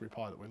 $5 Raspberry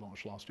Pi that we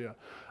launched last year.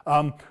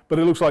 But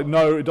it looks like,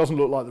 no, it doesn't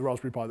look like the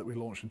Raspberry Pi that we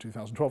launched in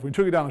 2012. We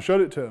took it down and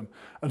showed it to him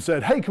and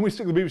said, hey, can we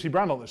stick the BBC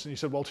brand on this? And he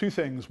said, well, two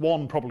things.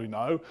 One, probably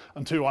no.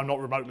 And two, I'm not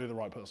remotely the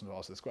right person to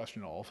ask this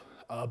question of.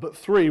 But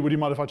three, would you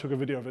mind if I took a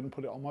video of it and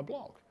put it on my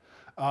blog?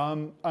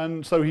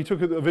 And so he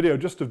took a video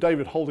just of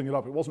David holding it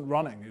up. It wasn't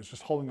running, he was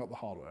just holding up the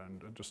hardware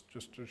and just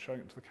showing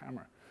it to the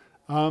camera.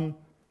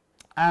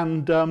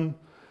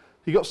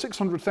 He got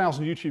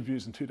 600,000 YouTube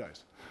views in 2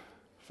 days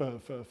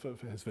for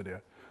his video.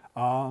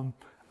 And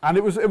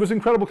it was an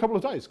incredible couple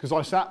of days, because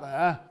I sat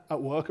there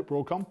at work at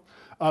Broadcom,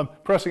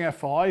 pressing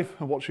F5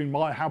 and watching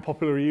my How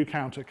Popular Are You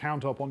counter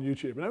count up on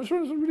YouTube. And it was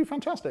really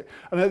fantastic.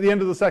 And at the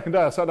end of the second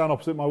day, I sat down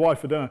opposite my wife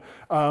for dinner,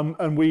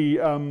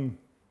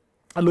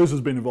 and Liz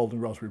has been involved in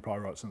Raspberry Pi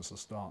right since the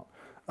start.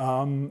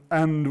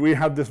 And we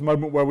had this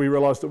moment where we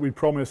realized that we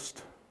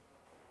promised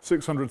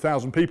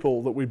 600,000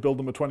 people that we'd build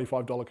them a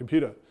 $25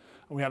 computer.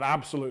 And we had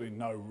absolutely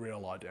no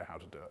real idea how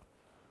to do it.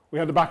 We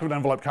had the back of an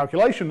envelope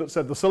calculation that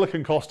said the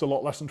silicon cost a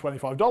lot less than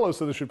 $25,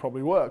 so this should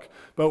probably work.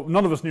 But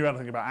none of us knew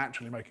anything about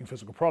actually making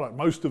physical product.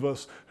 Most of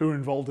us who were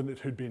involved in it,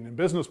 who'd been in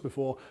business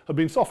before, had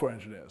been software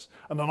engineers.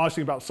 And the nice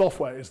thing about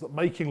software is that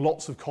making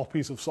lots of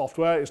copies of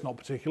software is not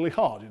particularly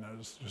hard. You know,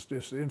 it's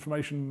just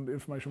information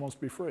wants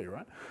to be free,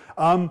 right?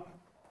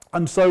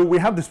 And so we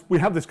had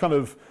this kind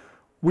of,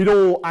 we'd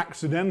all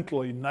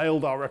accidentally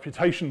nailed our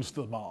reputations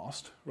to the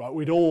mast, right?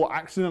 We'd all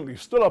accidentally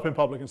stood up in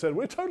public and said,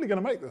 we're totally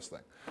going to make this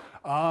thing.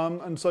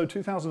 And so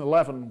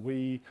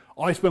 2011,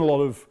 I spent a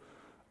lot of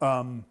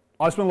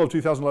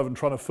 2011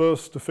 trying to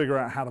figure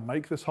out how to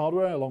make this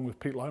hardware, along with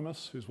Pete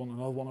Lomas, who's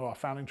another one of our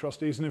founding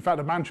trustees, and in fact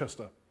a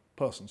Manchester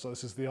person. So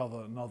this is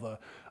another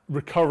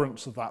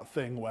recurrence of that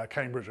thing where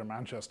Cambridge and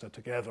Manchester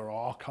together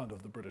are kind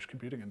of the British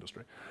computing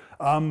industry.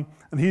 And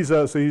he's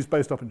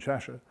based up in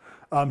Cheshire.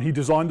 He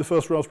designed the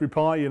first Raspberry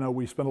Pi. You know,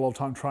 we spent a lot of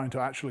time trying to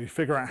actually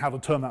figure out how to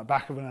turn that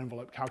back of an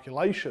envelope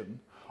calculation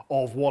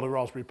of what a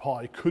Raspberry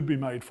Pi could be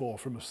made for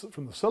from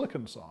the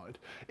silicon side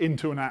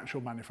into an actual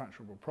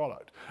manufacturable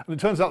product. And it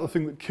turns out the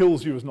thing that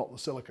kills you is not the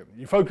silicon.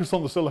 You focus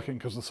on the silicon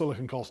because the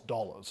silicon costs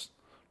dollars,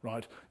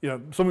 right? You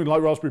know, something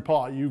like Raspberry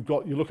Pi, you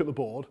look at the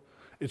board,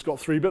 it's got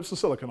 3 bits of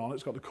silicon on it,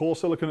 it's got the core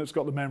silicon, it's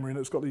got the memory, and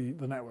it's got the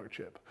network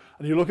chip.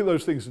 And you look at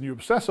those things and you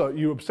obsess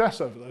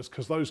over those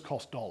because those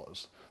cost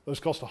dollars. Those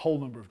cost a whole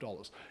number of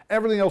dollars.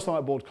 Everything else on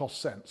that board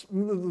costs cents.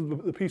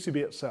 The PCB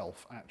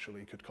itself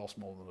actually could cost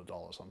more than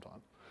 $1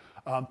 sometimes.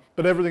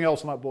 But everything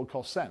else on that board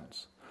costs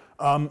cents.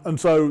 And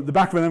so the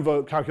back of an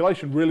envelope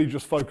calculation really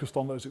just focused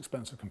on those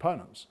expensive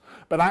components.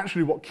 But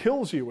actually what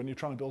kills you when you're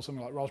trying to build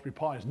something like Raspberry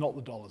Pi is not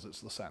the dollars, it's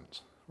the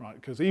cents, right?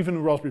 Because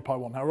even Raspberry Pi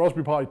 1, now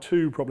Raspberry Pi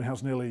 2 probably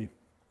has Raspberry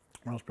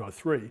Pi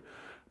 3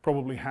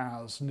 probably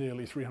has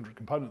nearly 300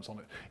 components on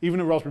it. Even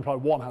a Raspberry Pi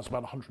 1 has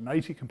about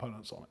 180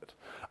 components on it.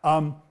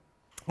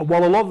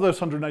 While a lot of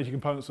those 180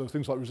 components are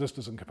things like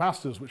resistors and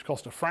capacitors, which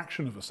cost a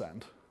fraction of a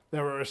cent,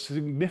 there are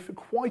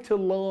quite a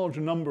large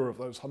number of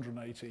those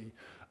 180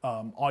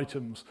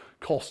 items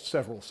cost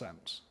several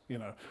cents. You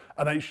know,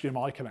 an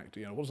HDMI connector,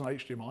 you know, what does an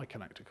HDMI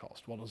connector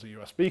cost? What does a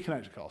USB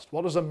connector cost?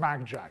 What does a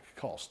mag jack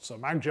cost? So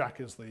mag jack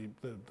is the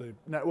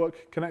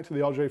network connector,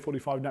 the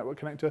RJ45 network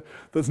connector.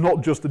 That's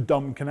not just a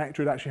dumb connector,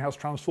 it actually has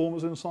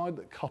transformers inside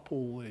that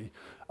couple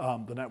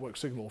the network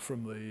signal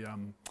from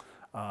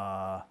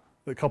the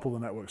the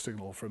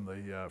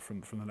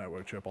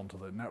network chip onto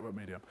the network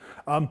medium.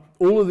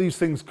 All of these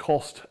things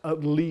cost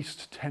at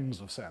least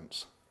tens of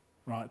cents,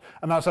 right?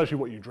 And that's actually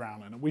what you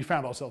drown in. And we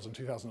found ourselves in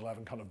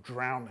 2011 kind of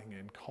drowning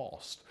in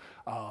cost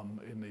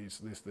in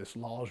this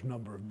large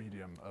number of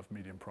medium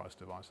price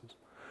devices.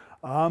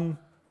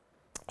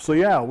 So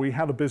yeah, we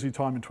had a busy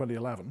time in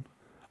 2011.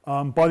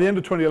 By the end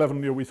of 2011,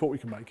 you know, we thought we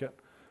could make it.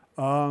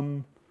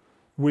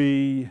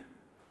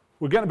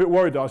 We're getting a bit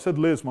worried though. I said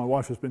Liz, my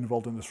wife, has been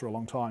involved in this for a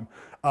long time.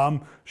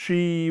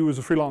 She was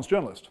a freelance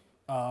journalist,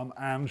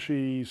 and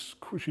she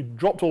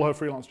dropped all her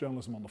freelance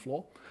journalism on the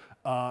floor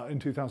in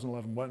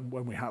 2011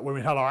 when we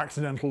had our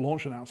accidental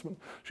launch announcement.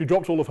 She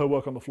dropped all of her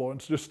work on the floor and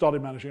just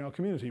started managing our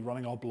community,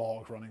 running our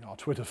blog, running our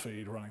Twitter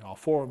feed, running our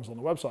forums on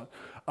the website.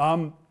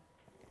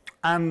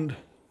 And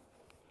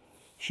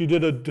she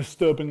did a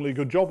disturbingly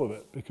good job of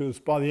it, because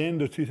by the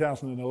end of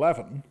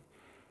 2011,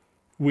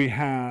 we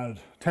had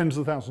tens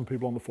of thousands of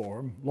people on the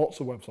forum, lots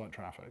of website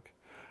traffic,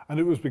 and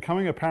it was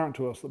becoming apparent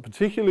to us that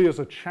particularly as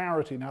a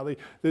charity, now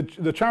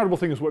the charitable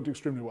thing has worked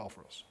extremely well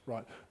for us,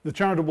 right? The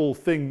charitable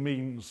thing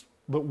means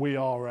that we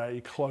are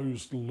a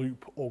closed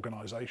loop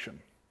organization,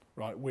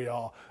 right? We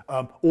are,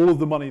 all of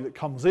the money that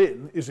comes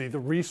in is either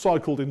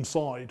recycled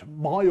inside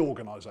my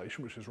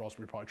organization, which is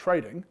Raspberry Pi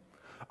Trading,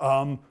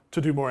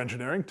 to do more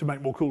engineering, to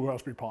make more cool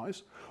Raspberry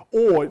Pis,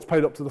 or it's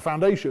paid up to the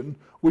foundation,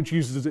 which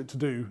uses it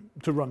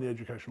to run the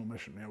educational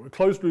mission. You know, we're a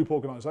closed loop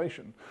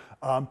organization,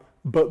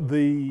 but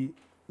the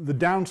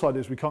downside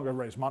is we can't go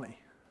raise money.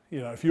 You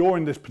know, if you're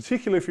in this,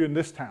 particularly if you're in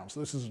this town, so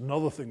this is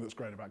another thing that's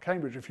great about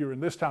Cambridge, if you're in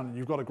this town and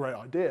you've got a great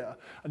idea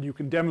and you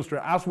can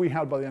demonstrate, as we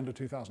had by the end of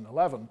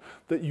 2011,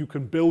 that you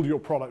can build your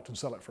product and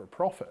sell it for a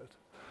profit,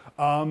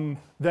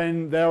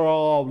 then there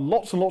are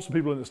lots and lots of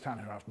people in this town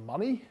who have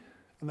money,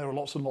 and there are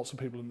lots and lots of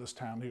people in this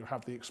town who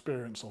have the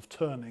experience of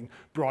turning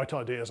bright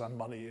ideas and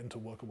money into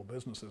workable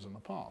businesses in the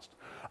past.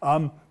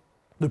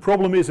 The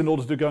problem is, in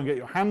order to go and get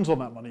your hands on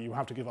that money, you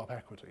have to give up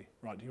equity,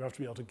 right? You have to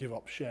be able to give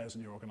up shares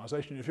in your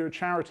organization. If you're a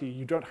charity,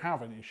 you don't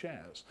have any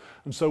shares.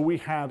 And so we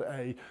had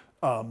a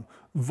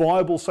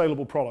viable,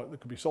 saleable product that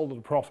could be sold at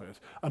a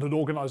profit, and an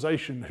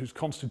organization whose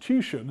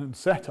constitution and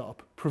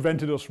setup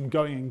prevented us from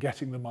going and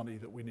getting the money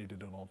that we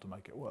needed in order to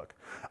make it work.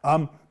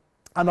 And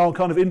our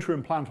kind of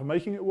interim plan for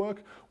making it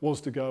work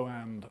was to go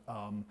and,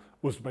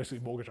 was to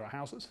basically mortgage our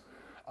houses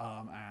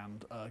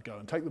and go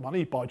and take the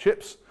money, buy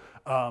chips,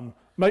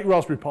 make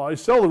Raspberry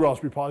Pis, sell the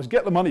Raspberry Pis,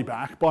 get the money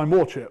back, buy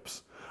more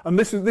chips. And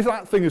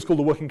that thing is called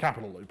the working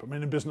capital loop. I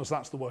mean, in business,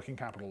 that's the working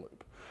capital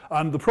loop.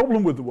 And the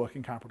problem with the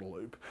working capital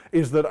loop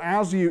is that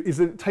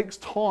it takes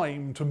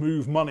time to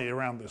move money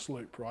around this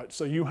loop, right?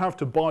 So you have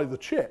to buy the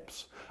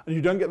chips, and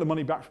you don't get the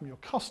money back from your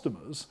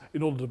customers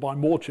in order to buy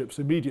more chips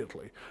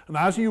immediately. And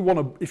if you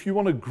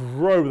want to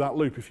grow that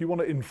loop, if you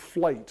want to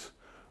inflate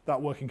that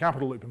working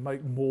capital loop and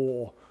make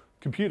more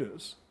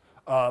computers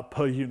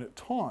per unit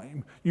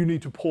time, you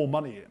need to pour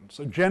money in.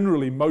 So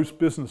generally, most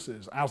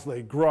businesses, as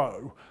they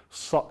grow,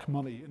 suck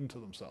money into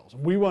themselves.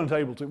 And we weren't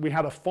able to, we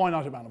had a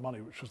finite amount of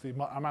money, which was the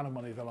amount of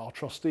money that our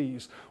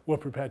trustees were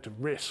prepared to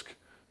risk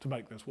to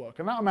make this work.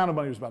 And that amount of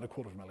money was about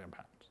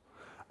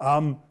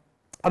 £250,000.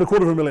 At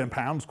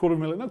 £250,000,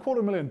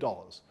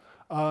 $250,000.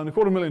 And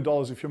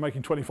 $250,000, if you're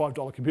making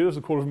 $25 computers,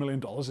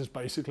 $250,000 is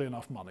basically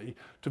enough money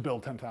to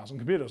build 10,000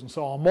 computers. And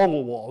so our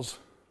model was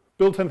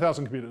build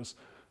 10,000 computers,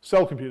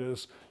 sell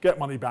computers, get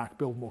money back,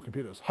 build more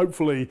computers.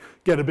 Hopefully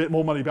get a bit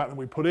more money back than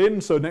we put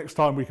in, so next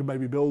time we can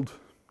maybe build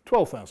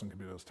 12,000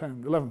 computers,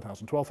 10,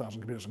 11,000,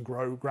 12,000 computers and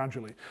grow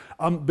gradually.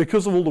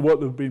 Because of all the work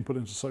that had been put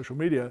into social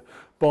media,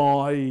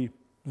 by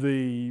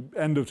the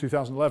end of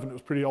 2011, it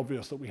was pretty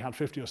obvious that we had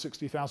 50 or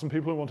 60,000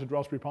 people who wanted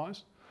Raspberry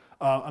Pis.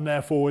 And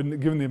therefore,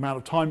 given the amount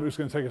of time it was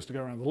going to take us to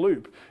go around the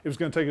loop, it was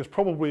going to take us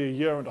probably a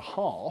year and a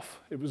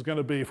half. It was going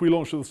to be, if we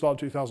launched at the start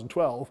of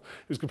 2012,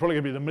 it was probably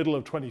going to be the middle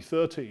of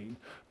 2013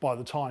 by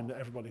the time that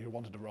everybody who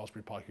wanted a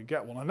Raspberry Pi could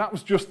get one. And that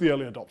was just the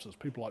early adopters,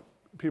 people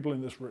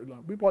in this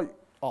room, people like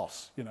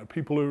us, you know,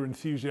 people who are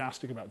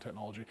enthusiastic about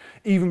technology,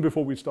 even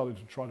before we started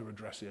to try to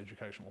address the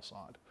educational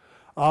side.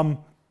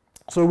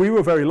 So we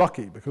were very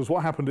lucky, because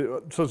what happened,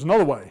 so it's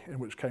another way in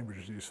which Cambridge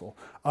is useful.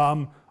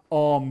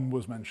 ARM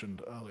was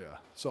mentioned earlier.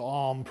 So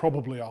ARM,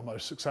 probably our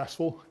most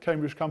successful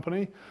Cambridge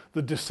company,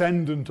 the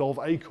descendant of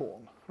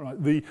Acorn.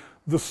 Right?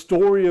 The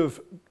story of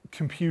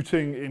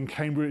computing in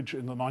Cambridge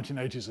in the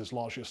 1980s is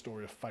largely a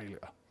story of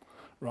failure.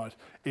 Right?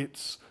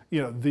 It's,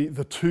 you know,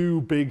 the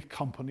two big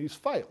companies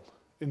failed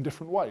in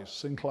different ways.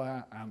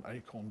 Sinclair and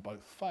Acorn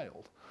both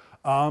failed.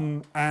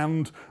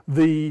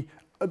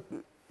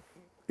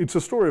 It's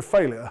a story of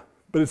failure,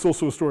 but it's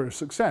also a story of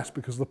success,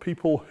 because the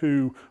people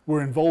who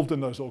were involved in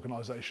those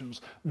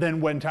organizations then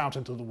went out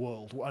into the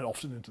world, and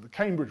often into the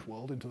Cambridge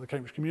world, into the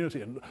Cambridge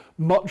community. And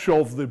much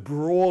of the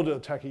broader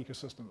tech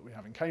ecosystem that we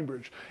have in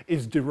Cambridge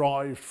is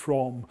derived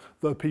from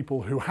the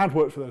people who had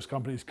worked for those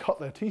companies, cut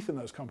their teeth in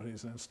those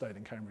companies, and then stayed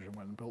in Cambridge and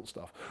went and built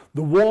stuff.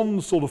 The one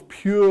sort of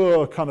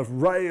pure kind of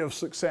ray of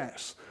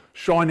success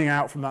shining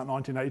out from that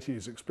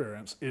 1980s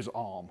experience is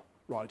ARM.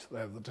 Right?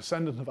 They're the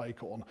descendant of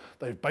Acorn.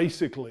 They've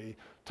basically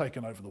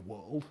taken over the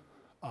world.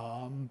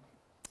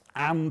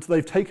 And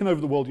they've taken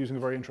over the world using a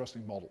very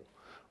interesting model,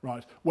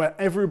 right? Where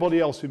everybody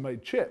else who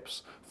made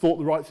chips thought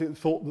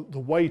that the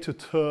way to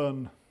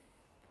turn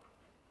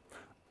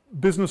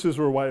businesses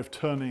were a way of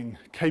turning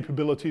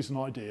capabilities and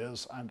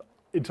ideas and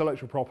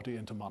intellectual property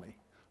into money,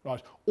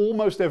 right?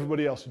 Almost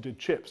everybody else who did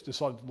chips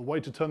decided that the way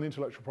to turn the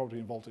intellectual property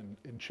involved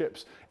in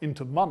chips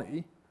into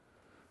money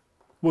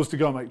was to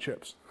go and make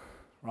chips,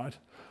 right?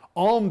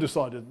 ARM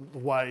decided that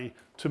the way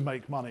to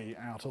make money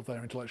out of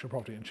their intellectual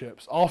property in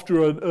chips,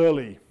 after an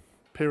early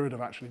period of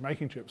actually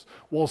making chips,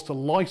 was to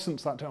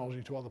license that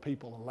technology to other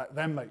people and let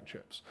them make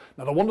chips.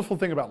 Now, the wonderful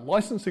thing about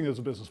licensing as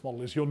a business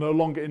model is you're no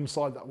longer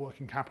inside that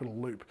working capital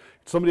loop.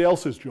 It's somebody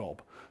else's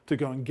job to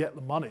go and get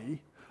the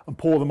money and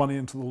pour the money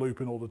into the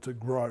loop in order to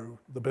grow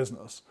the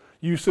business.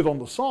 You sit on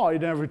the side,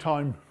 and every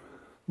time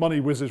money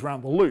whizzes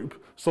around the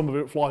loop, some of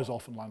it flies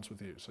off and lands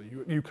with you. So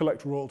you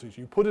collect royalties.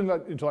 You put in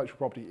that intellectual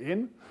property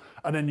in,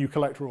 and then you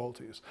collect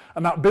royalties.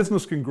 And that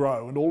business can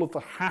grow, and all of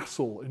the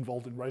hassle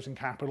involved in raising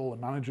capital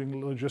and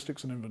managing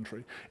logistics and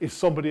inventory is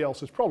somebody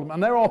else's problem.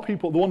 And there are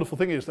people, the wonderful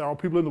thing is, there are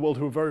people in the world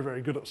who are very,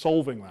 very good at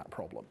solving that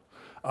problem.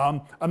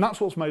 And that's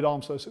what's made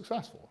ARM so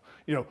successful.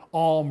 You know,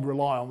 ARM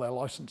rely on their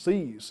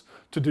licensees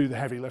to do the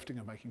heavy lifting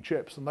of making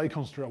chips, and they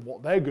concentrate on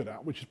what they're good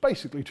at, which is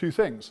basically two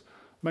things: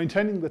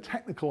 maintaining the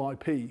technical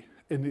IP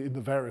in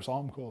the various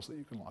ARM cores that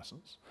you can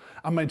license,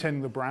 and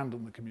maintaining the brand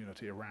and the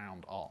community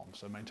around ARM,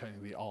 so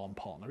maintaining the ARM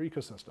partner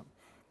ecosystem.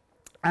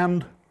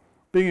 And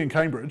being in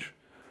Cambridge,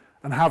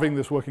 and having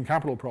this working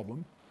capital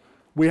problem,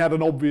 we had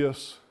an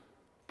obvious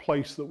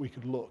place that we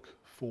could look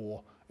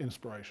for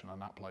inspiration,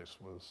 and that place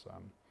was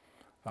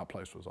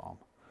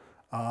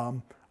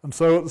ARM. And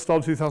so at the start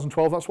of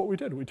 2012, that's what we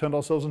did. We turned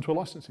ourselves into a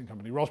licensing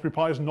company. Raspberry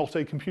Pi is not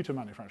a computer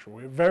manufacturer.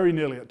 We're very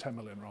nearly at 10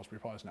 million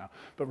Raspberry Pis now,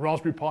 but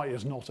Raspberry Pi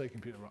is not a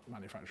computer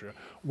manufacturer.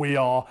 We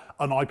are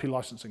an IP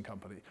licensing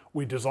company.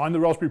 We design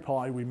the Raspberry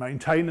Pi, we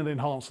maintain and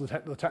enhance the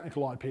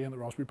technical IP in the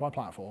Raspberry Pi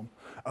platform,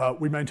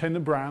 we maintain the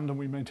brand, and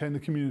we maintain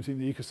the community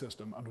and the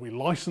ecosystem, and we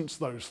license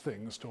those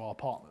things to our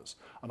partners.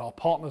 And our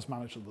partners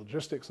manage the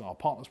logistics, and our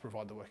partners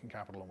provide the working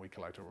capital, and we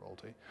collect a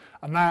royalty.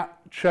 And that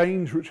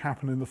change, which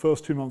happened in the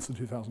first 2 months of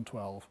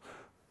 2012,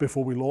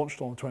 before we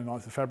launched on the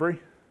 29th of February.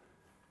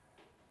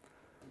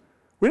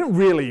 We didn't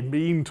really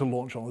mean to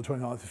launch on the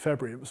 29th of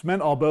February. It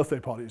meant our birthday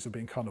parties have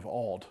been kind of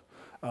odd.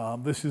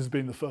 This has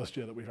been the first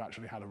year that we've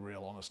actually had a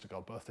real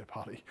honest-to-God birthday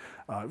party.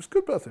 It was a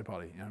good birthday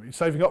party. I've been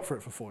saving up for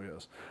it for 4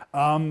 years.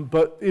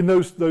 But in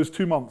those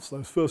 2 months,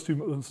 those first 2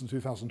 months in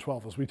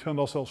 2012, as we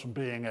turned ourselves from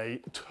being a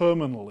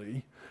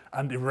terminally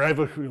and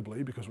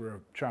irrevocably, because we're a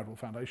charitable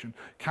foundation,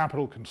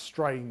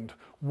 capital-constrained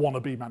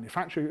wannabe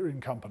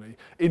manufacturing company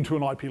into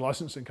an IP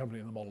licensing company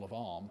in the model of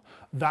ARM,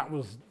 that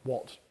was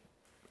what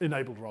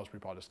enabled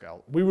Raspberry Pi to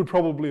scale. We would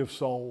probably have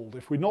sold,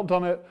 if we'd not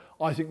done it,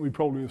 I think we'd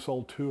probably have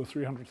sold 200,000 or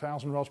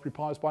 300,000 Raspberry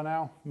Pis by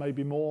now,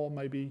 maybe more,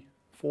 maybe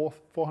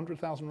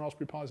 400,000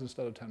 Raspberry Pis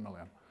instead of 10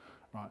 million.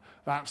 Right?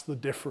 That's the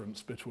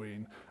difference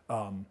between,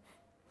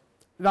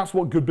 that's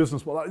what good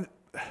business was.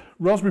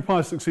 Raspberry Pi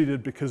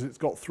succeeded because it's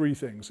got three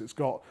things. It's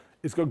got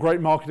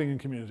great marketing and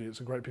community, it's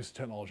a great piece of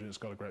technology, it's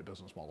got a great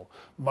business model.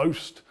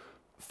 Most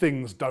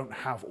things don't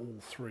have all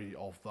three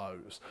of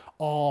those.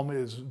 ARM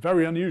is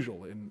very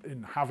unusual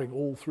in having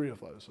all three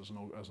of those as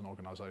an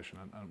organization,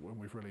 and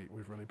we've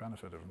really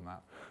benefited from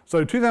that.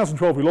 So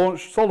 2012 we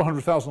launched, sold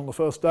 100,000 on the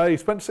first day,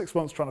 spent 6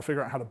 months trying to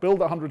figure out how to build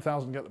that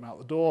 100,000, get them out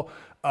the door,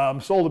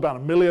 sold about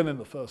 1 million in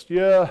the first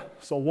year,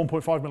 sold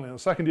 1.5 million in the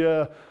second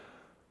year,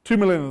 2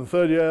 million in the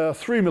third year,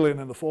 3 million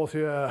in the fourth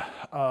year.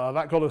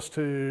 That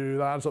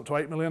adds up to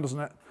 8 million, doesn't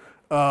it?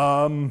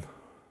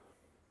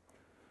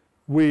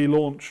 We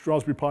launched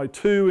Raspberry Pi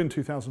 2 in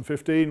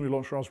 2015. We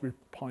launched Raspberry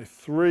Pi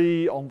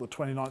 3 on the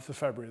 29th of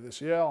February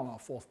this year, on our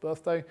 4th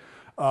birthday.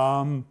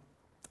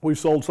 We've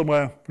sold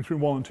somewhere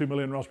between 1 and 2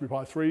 million Raspberry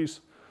Pi 3s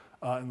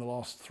in the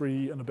last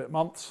 3 and a bit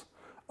months.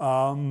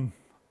 What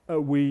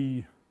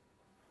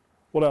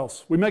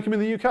else? We make them in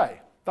the UK.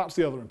 That's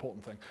the other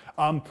important thing.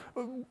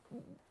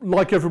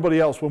 Like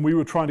everybody else, when we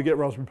were trying to get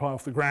Raspberry Pi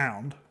off the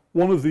ground,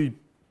 one of the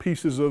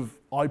pieces of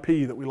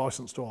IP that we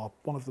license to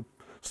one of the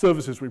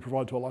services we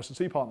provide to our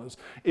licensee partners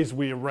is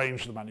we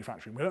arrange the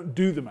manufacturing. We don't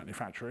do the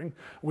manufacturing,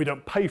 we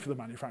don't pay for the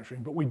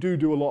manufacturing, but we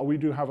do a lot. We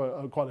do have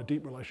quite a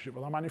deep relationship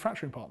with our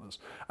manufacturing partners.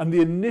 And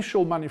the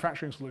initial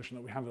manufacturing solution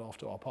that we handed off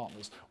to our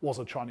partners was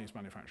a Chinese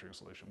manufacturing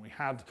solution. We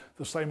had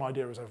the same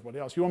idea as everybody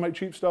else. You want to make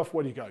cheap stuff?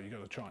 Where do you go? You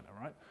go to China,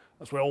 right?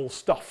 That's where all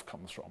stuff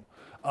comes from.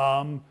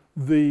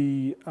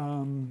 The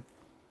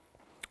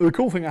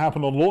cool thing that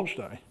happened on launch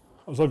day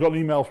was I got an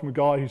email from a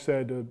guy who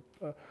said,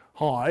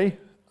 hi,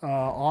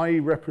 I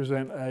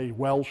represent a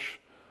Welsh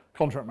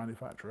contract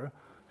manufacturer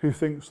who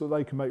thinks that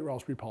they can make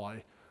Raspberry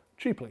Pi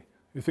cheaply,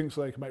 who thinks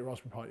that they can make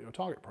Raspberry Pi at your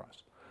target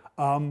price.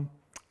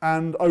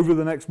 And over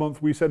the next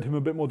month, we sent him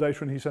a bit more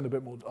data, and he sent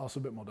us a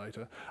bit more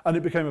data. And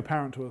it became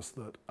apparent to us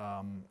that,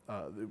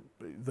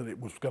 that it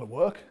was going to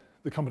work.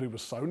 The company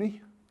was Sony.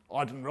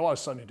 I didn't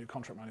realise Sony do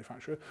contract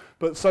manufacture,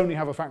 but Sony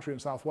have a factory in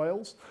South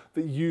Wales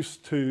that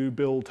used to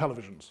build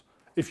televisions.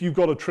 If you've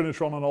got a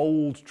Trinitron, an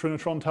old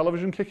Trinitron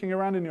television kicking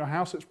around in your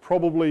house, it's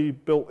probably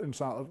built in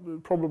South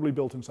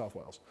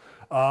Wales.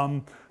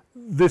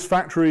 This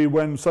factory,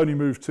 when Sony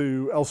moved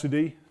to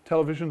LCD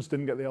televisions,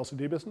 didn't get the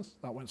LCD business.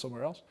 That went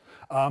somewhere else.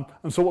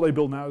 And so what they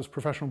build now is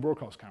professional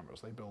broadcast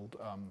cameras. They build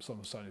some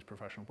of Sony's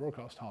professional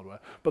broadcast hardware,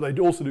 but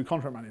they also do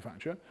contract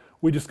manufacture.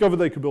 We discovered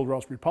they could build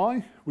Raspberry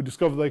Pi. We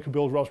discovered they could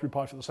build Raspberry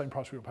Pi for the same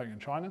price we were paying in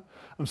China.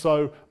 And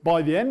so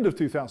by the end of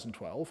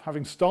 2012,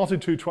 having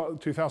started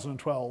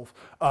 2012,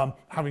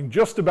 having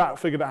just about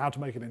figured out how to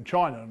make it in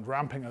China and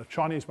ramping a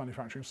Chinese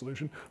manufacturing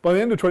solution, by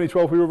the end of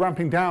 2012, we were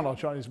ramping down our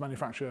Chinese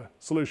manufacturer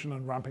solution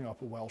and ramping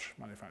up a Welsh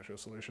manufacturer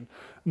solution.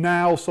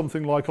 Now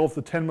something like, of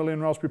the 10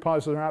 million Raspberry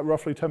Pis that are out,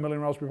 roughly 10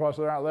 million Raspberry Pis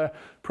that are out there,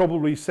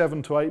 probably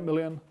 7 to 8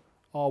 million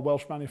are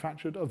Welsh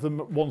manufactured. Of the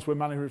ones we're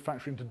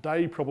manufacturing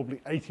today,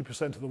 probably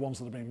 80% of the ones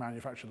that are being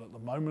manufactured at the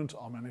moment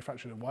are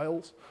manufactured in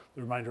Wales.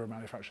 The remainder are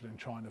manufactured in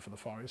China for the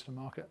Far Eastern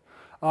market.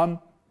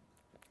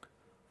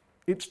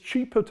 It's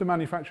cheaper to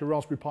manufacture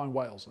Raspberry Pi in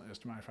Wales than it is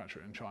to manufacture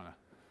it in China,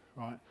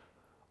 right?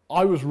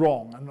 I was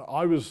wrong, and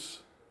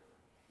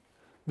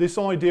this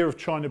idea of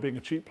China being a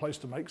cheap place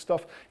to make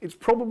stuff, it's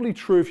probably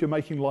true if you're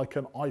making like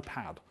an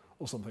iPad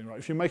or something, right?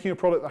 If you're making a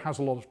product that has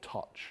a lot of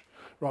touch,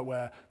 right,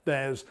 where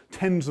there's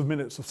tens of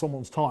minutes of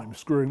someone's time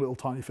screwing little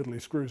tiny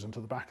fiddly screws into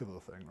the back of the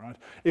thing, right?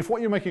 If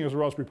what you're making is a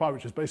Raspberry Pi,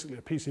 which is basically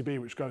a PCB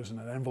which goes in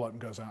an envelope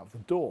and goes out the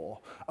door,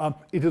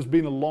 it has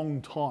been a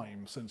long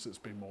time since it's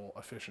been more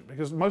efficient,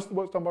 because most of the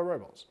work's done by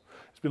robots.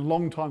 It's been a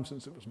long time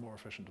since it was more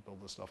efficient to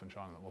build this stuff in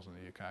China than it was in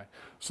the UK.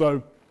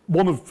 So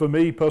for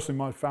me personally,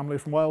 my family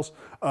from Wales,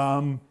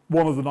 one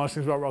of the nice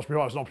things about Raspberry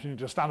Pi is an opportunity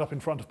to stand up in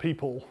front of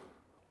people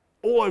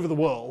all over the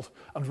world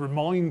and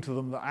remind to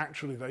them that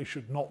actually they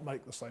should not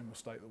make the same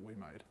mistake that we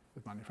made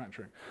with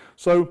manufacturing.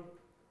 So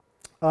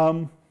it's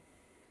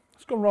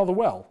gone rather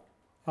well.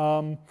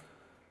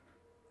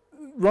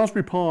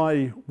 Raspberry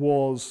Pi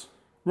is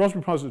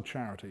a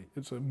charity.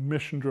 It's a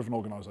mission-driven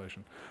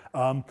organization.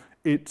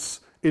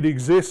 It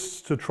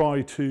exists to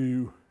try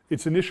to,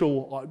 its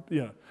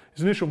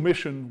initial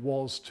mission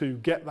was to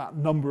get that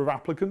number of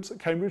applicants at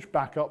Cambridge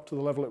back up to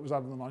the level it was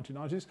at in the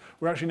 1990s.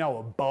 We're actually now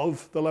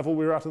above the level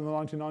we were at in the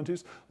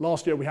 1990s.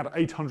 Last year we had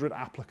 800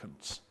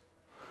 applicants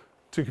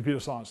to computer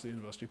science at the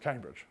University of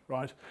Cambridge,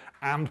 right?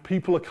 And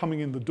people are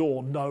coming in the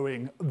door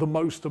knowing the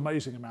most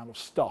amazing amount of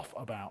stuff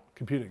about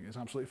computing. It's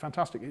absolutely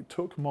fantastic. It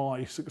took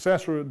my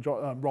successor,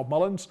 Rob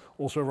Mullins,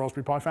 also a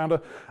Raspberry Pi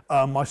founder,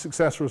 my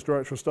successor as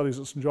Director of Studies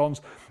at St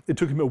John's, it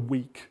took him a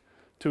week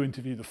to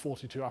interview the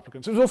 42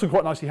 applicants. It was also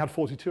quite nice he had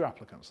 42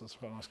 applicants. That's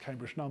quite a nice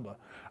Cambridge number.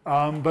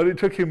 But it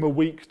took him a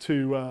week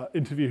to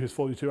interview his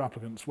 42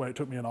 applicants, where it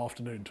took me an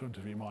afternoon to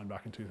interview mine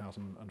back in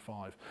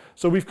 2005.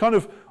 So we've kind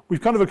of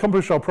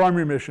accomplished our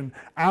primary mission.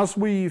 As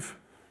we've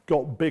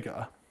got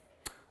bigger,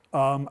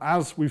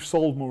 as we've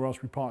sold more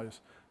Raspberry Pis,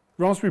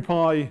 Raspberry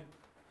Pi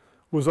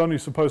was only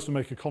supposed to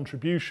make a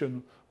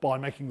contribution by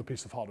making the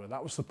piece of hardware.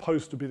 That was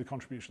supposed to be the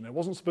contribution. There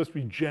wasn't supposed to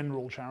be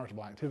general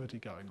charitable activity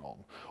going on.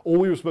 All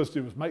we were supposed to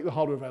do was make the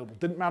hardware available.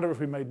 Didn't matter if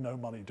we made no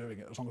money doing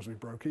it, as long as we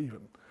broke even.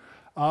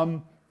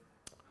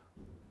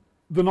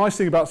 The nice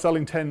thing about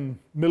selling 10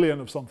 million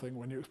of something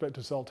when you expect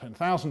to sell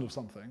 10,000 of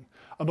something,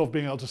 and not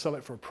being able to sell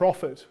it for a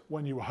profit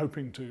when you were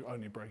hoping to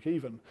only break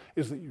even,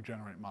 is that you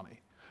generate money.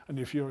 And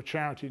if you're a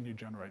charity and you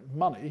generate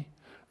money,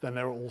 then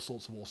there are all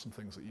sorts of awesome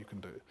things that you can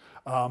do.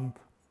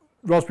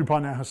 Raspberry Pi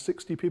now has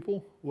 60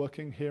 people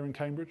working here in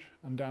Cambridge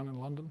and down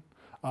in London.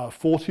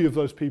 20 of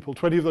those people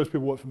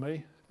work for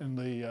me on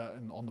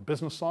the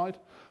business side.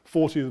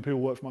 40 of the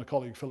people work for my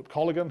colleague Philip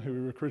Colligan, who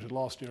we recruited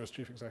last year as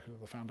Chief Executive of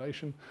the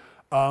Foundation,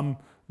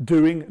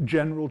 doing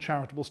general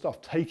charitable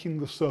stuff, taking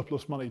the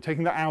surplus money,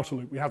 taking the outer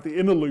loop. We have the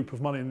inner loop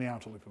of money and the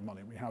outer loop of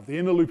money. We have the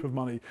inner loop of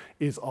money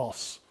is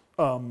us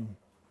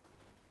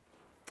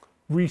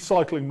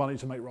recycling money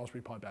to make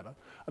Raspberry Pi better,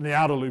 and the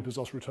outer loop is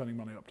us returning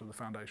money up to the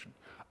foundation.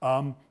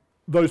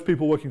 Those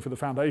people working for the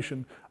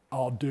foundation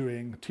are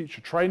doing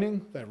teacher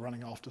training, they're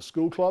running after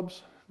school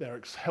clubs,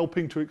 they're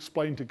helping to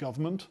explain to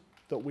government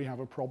that we have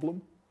a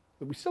problem,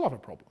 that we still have a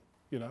problem.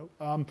 You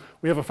know,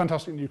 we have a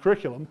fantastic new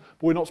curriculum,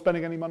 but we're not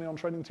spending any money on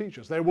training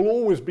teachers. There will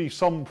always be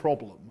some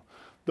problem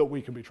that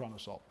we can be trying to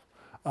solve.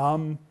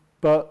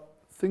 But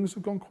things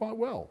have gone quite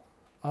well.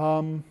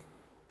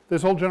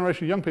 There's a whole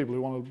generation of young people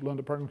who want to learn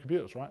to program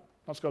computers, right?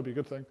 That's got to be a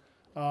good thing.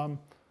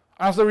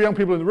 As there are young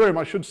people in the room,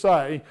 I should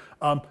say,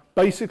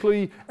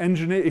 basically,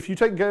 if you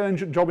get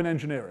a job in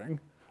engineering,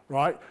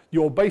 right,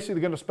 you're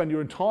basically going to spend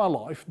your entire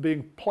life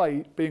being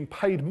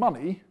paid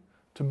money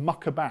to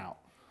muck about,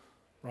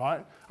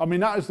 right? I mean,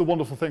 that is the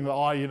wonderful thing that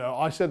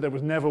I said there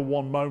was never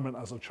one moment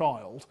as a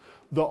child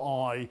that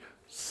I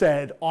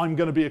said, I'm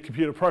going to be a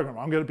computer programmer,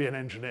 I'm going to be an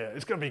engineer,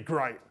 it's going to be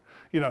great.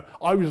 You know,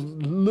 I was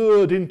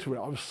lured into it,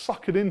 I was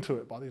suckered into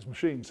it by these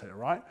machines here,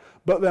 right?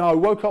 But then I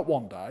woke up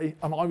one day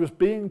and I was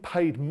being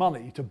paid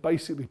money to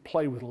basically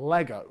play with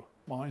Lego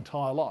my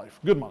entire life.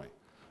 Good money.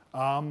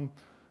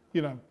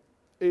 You know,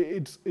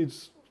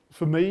 it's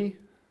for me,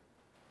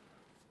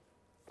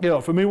 one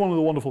of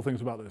the wonderful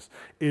things about this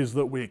is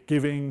that we're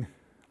giving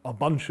a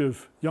bunch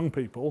of young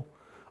people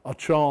a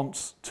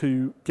chance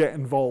to get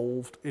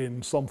involved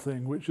in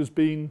something which has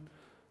been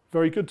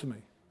very good to me,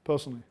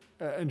 personally.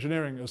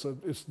 Engineering is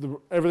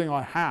everything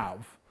I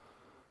have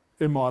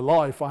in my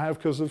life, I have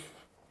because of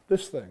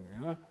this thing,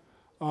 you know.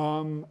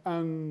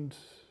 And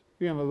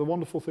you know, the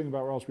wonderful thing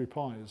about Raspberry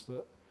Pi is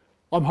that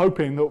I'm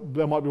hoping that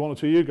there might be one or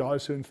two of you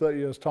guys who in 30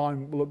 years'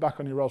 time will look back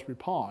on your Raspberry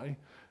Pi,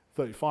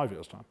 35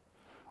 years' time,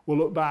 will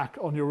look back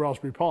on your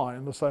Raspberry Pi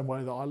in the same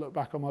way that I look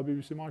back on my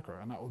BBC Micro,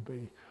 and that would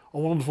be a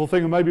wonderful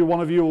thing. And maybe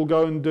one of you will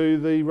go and do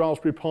the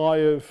Raspberry Pi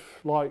of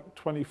like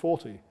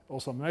 2040 or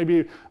something.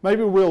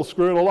 Maybe we'll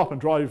screw it all up and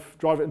drive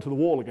it into the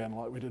wall again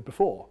like we did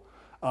before.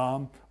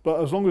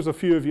 But as long as a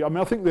few of you, I mean,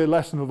 I think the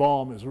lesson of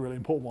ARM is a really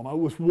important one. It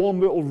was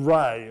one little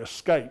ray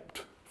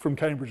escaped from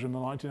Cambridge in the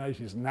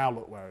 1980s, and now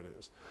look where it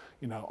is.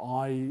 You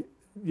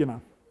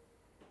know,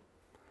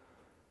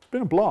 it's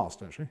been a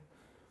blast actually.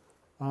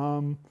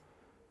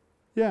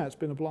 Yeah, it's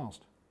been a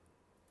blast.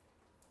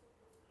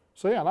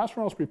 So yeah, that's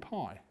Raspberry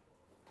Pi.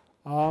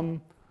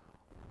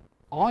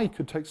 I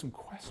could take some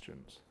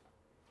questions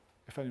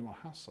if anyone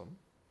has some.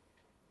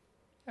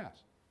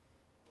 Yes.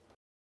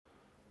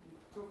 You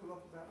talk a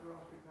lot about the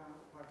Raspberry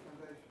Pi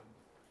Foundation.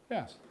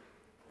 Yes.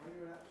 Are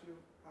you an actual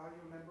Are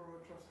you a member or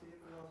a trustee of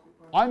the Raspberry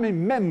Pi? I'm a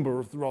member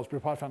of the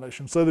Raspberry Pi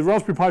Foundation. So the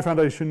Raspberry Pi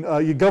Foundation,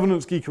 your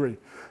governance geekery.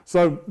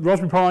 So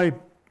Raspberry Pi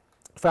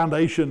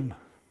Foundation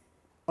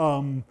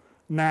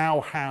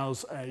now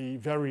has a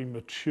very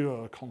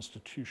mature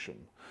constitution.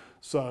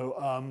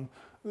 So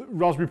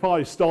Raspberry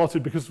Pi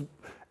started because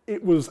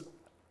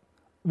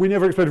we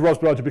never expected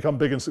Raspberry Pi to become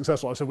big and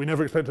successful. I said we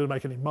never expected to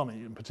make any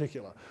money in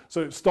particular.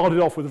 So it started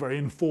off with a very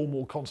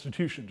informal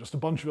constitution, just a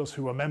bunch of us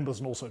who are members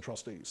and also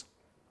trustees.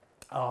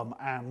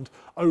 And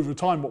over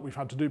time, what we've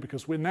had to do,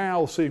 because we're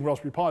now seeing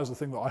Raspberry Pi as the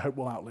thing that I hope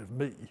will outlive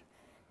me.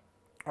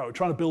 We're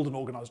trying to build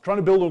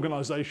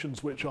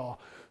organizations which are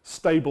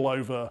stable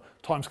over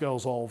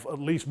timescales of at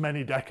least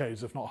many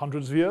decades, if not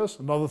hundreds of years.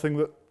 Another thing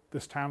that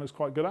this town is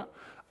quite good at.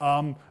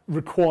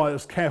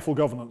 Requires careful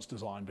governance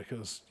design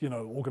because, you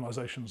know,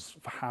 organizations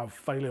have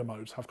failure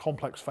modes, have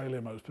complex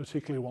failure modes,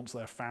 particularly once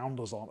their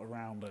founders aren't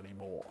around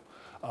anymore.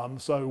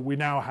 So we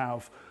now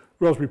have,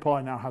 Raspberry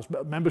Pi now has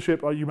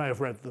membership. You may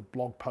have read the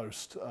blog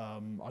post.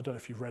 I don't know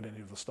if you've read any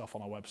of the stuff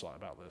on our website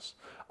about this,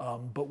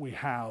 but we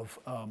have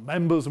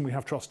members and we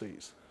have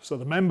trustees. So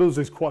the members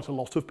is quite a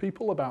lot of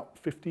people, about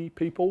 50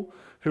 people,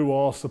 who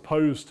are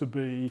supposed to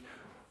be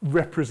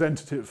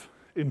representative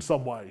in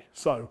some way.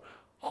 So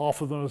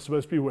half of them are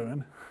supposed to be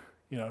women.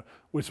 You know,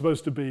 we're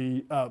supposed to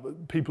be,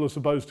 people are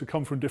supposed to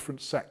come from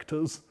different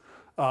sectors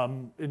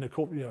in a,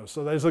 you know,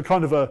 so there's a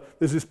kind of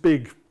there's this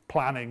big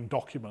planning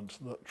document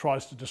that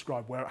tries to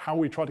describe how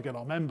we try to get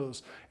our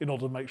members in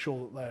order to make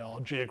sure that they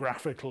are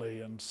geographically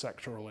and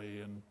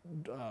sectorally and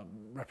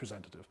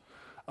representative.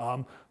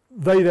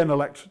 They then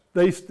elect,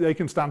 they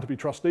can stand to be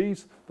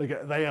trustees.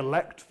 They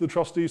elect the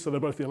trustees, so they're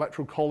both the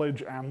electoral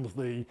college and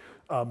the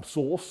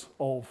source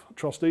of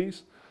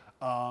trustees.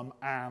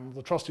 And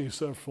the trustees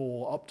serve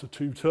for up to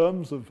 2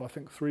 terms of, I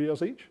think, 3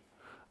 years each.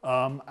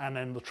 And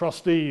then the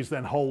trustees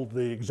then hold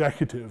the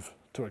executive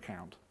to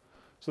account.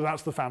 So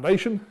that's the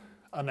foundation.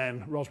 And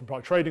then Raspberry Pi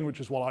Trading, which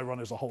is what I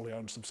run, is a wholly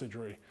owned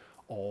subsidiary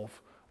of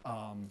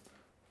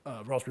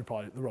Raspberry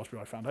Pi, the Raspberry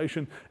Pi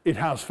Foundation. It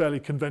has fairly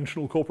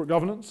conventional corporate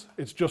governance.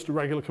 It's just a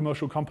regular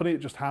commercial company. It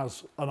just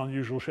has an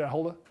unusual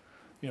shareholder.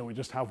 You know, we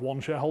just have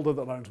one shareholder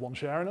that owns 1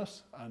 share in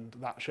us, and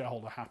that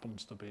shareholder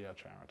happens to be a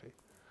charity.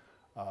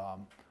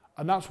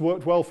 And that's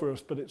worked well for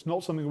us, but it's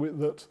not something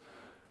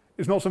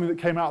that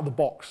came out of the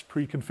box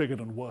pre-configured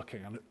and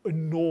working. An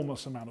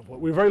enormous amount of work.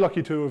 We're very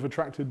lucky to have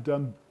attracted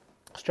a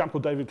chap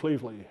called David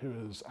Cleaveley, who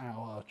is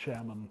our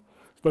chairman,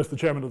 both the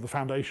chairman of the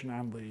foundation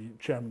and the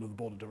chairman of the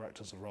board of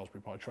directors of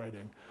Raspberry Pi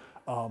Trading.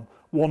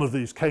 One of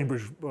these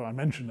Cambridge, well, I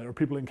mentioned there are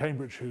people in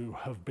Cambridge who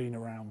have been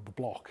around the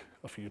block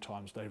a few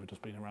times. David has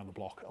been around the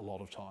block a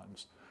lot of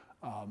times.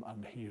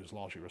 And he is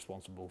largely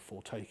responsible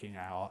for taking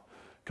our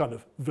kind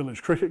of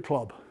village cricket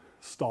club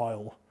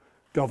style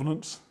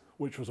governance,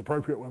 which was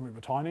appropriate when we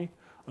were tiny,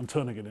 and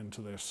turning it into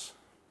this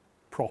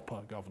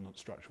proper governance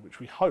structure, which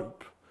we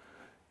hope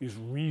is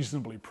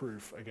reasonably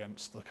proof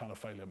against the kind of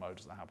failure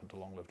modes that happen to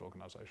long-lived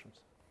organizations.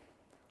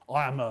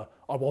 I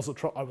was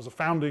a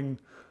founding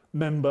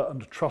member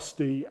and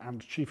trustee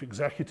and chief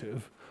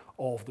executive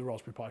of the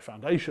Raspberry Pi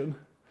Foundation.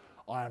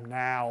 I am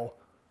now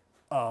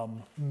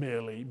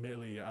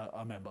merely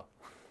a member.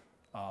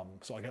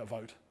 So I get a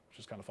vote, which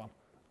is kind of fun.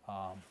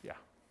 Yeah.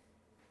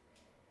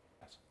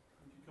 Yes.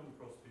 Have you come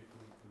across people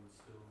who can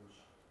still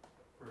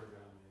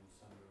program in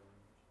assembly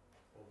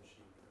or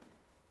machine code?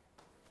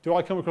 Do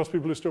I come across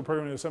people who still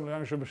program in assembly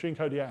language or machine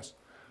code? Yes.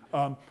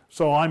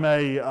 So I'm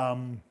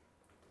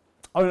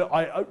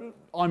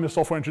a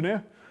software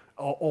engineer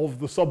of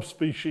the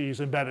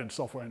subspecies embedded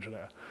software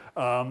engineer.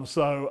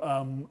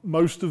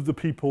 Most of the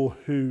people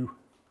who,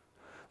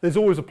 there's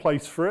always a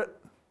place for it.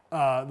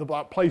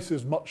 That place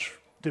is much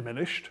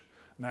diminished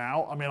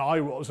now. I mean,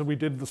 so we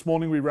did this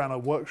morning, we ran a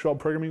workshop,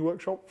 programming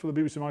workshop for the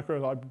BBC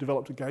Micro. I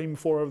developed a game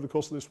for over the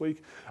course of this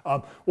week.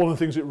 One of the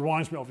things it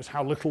reminds me of is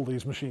how little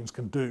these machines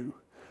can do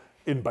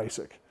in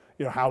BASIC.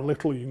 You know, how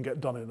little you can get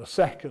done in a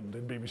second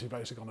in BBC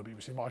Basic on a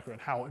BBC Micro,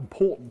 and how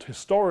important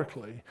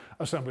historically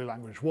assembly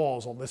language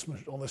was on this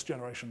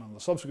generation and the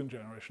subsequent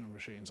generation of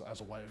machines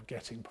as a way of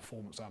getting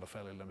performance out of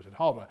fairly limited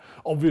hardware.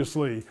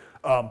 Obviously,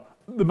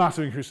 the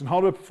massive increase in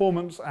hardware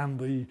performance and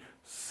the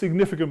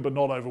significant but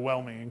not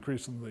overwhelming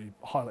increase in the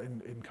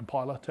in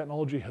compiler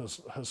technology has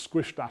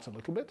squished that a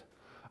little bit,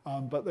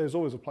 but there's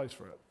always a place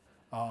for it.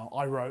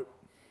 I wrote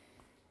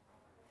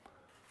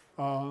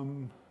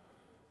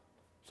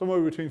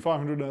somewhere between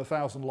 500 and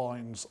 1,000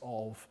 lines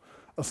of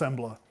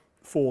assembler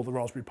for the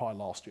Raspberry Pi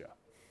last year.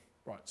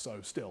 Right,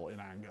 so still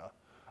in anger.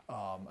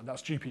 And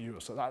that's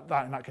GPU, so that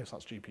in that case,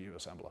 that's GPU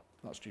assembler.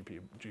 That's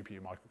GPU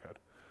microcode.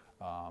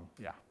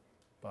 Yeah,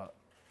 but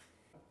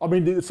I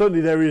mean, certainly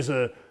there's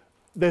this,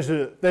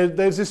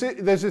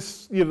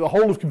 you know, the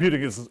whole of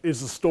computing is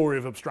a story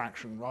of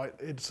abstraction, right?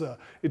 It's a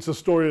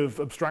story of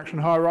abstraction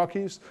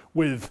hierarchies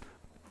with,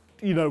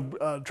 you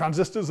know,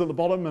 transistors at the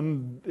bottom,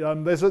 and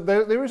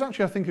there is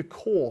actually, I think, a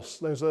course.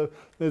 There's a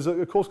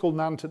course called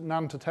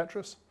NAND to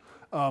Tetris,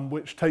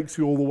 which takes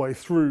you all the way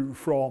through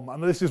from,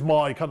 and this is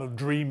my kind of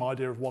dream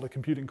idea of what a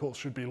computing course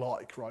should be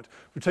like, right?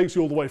 It takes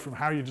you all the way from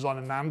how you design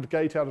a NAND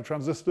gate out of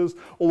transistors,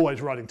 all the way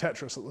to writing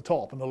Tetris at the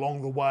top, and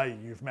along the way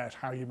you've met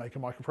how you make a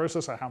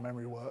microprocessor, how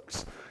memory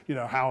works, you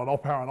know, how an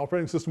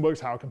operating system works,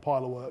 how a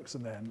compiler works,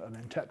 and then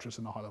Tetris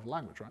in a high-level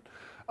language, right?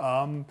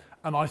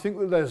 And I think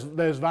that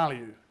there's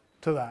value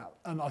to that,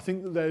 and I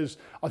think that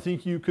I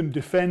think you can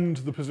defend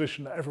the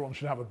position that everyone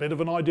should have a bit of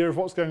an idea of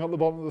what's going on at the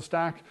bottom of the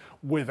stack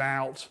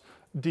without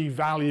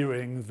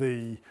devaluing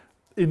the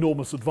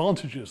enormous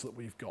advantages that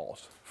we've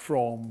got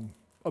from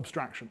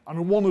abstraction. I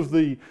mean, one of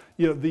the,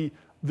 you know,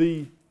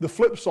 the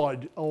flip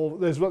side of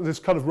there's this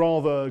kind of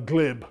rather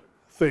glib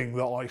thing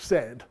that I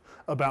said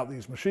about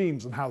these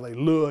machines and how they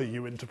lure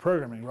you into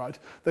programming, right?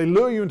 They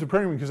lure you into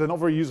programming because they're not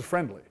very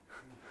user-friendly.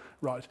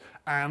 Right,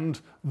 and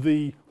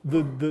the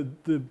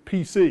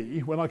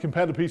PC, when I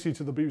compare the PC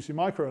to the BBC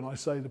Micro and I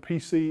say the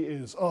PC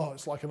is, oh,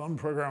 it's like an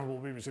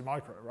unprogrammable BBC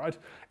Micro, right?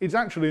 It's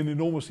actually an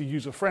enormously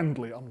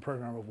user-friendly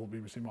unprogrammable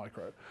BBC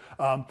Micro.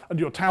 And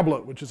your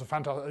tablet, which is a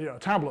fantastic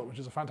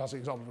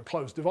example of a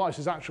closed device,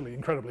 is actually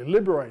incredibly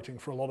liberating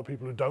for a lot of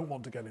people who don't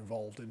want to get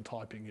involved in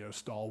typing, you know,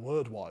 star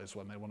word-wise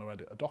when they want to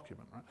edit a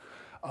document,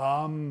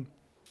 right?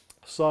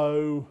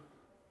 So,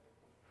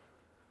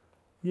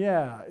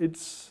 yeah,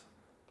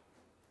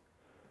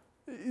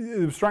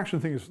 the abstraction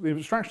thing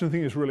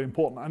is really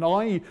important,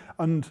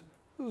 and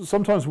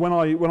sometimes when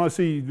I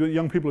see what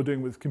young people are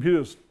doing with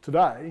computers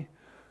today,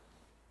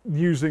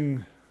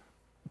 using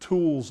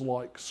tools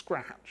like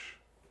Scratch,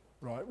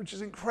 right, which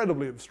is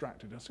incredibly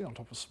abstracted. I see on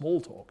top of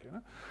Smalltalk, you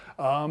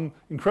know,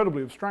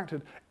 incredibly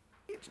abstracted.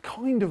 It's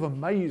kind of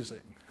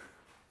amazing,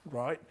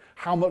 right?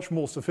 How much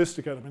more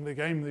sophisticated. I mean, the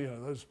game, you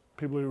know, those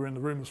people who were in the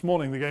room this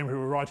morning, the game who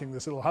were writing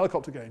this little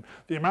helicopter game,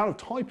 the amount of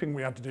typing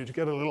we had to do to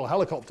get a little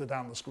helicopter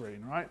down the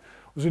screen, right,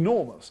 was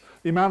enormous.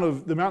 The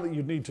amount that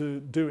you'd need to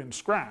do in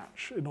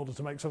Scratch in order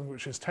to make something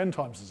which is 10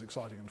 times as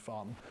exciting and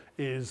fun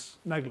is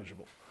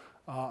negligible.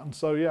 And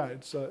so, yeah,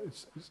 it's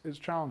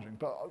challenging.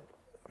 But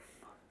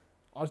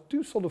I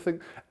do sort of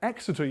think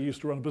Exeter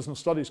used to run a business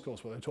studies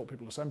course where they taught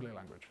people assembly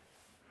language.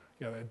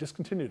 Yeah, they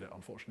discontinued it,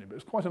 unfortunately, but it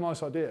was quite a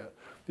nice idea.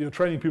 You're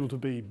training people to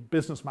be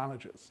business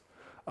managers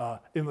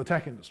in the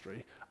tech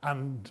industry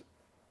and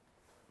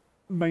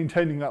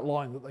maintaining that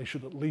line that they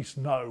should at least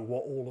know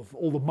what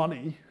all the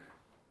money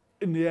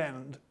in the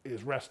end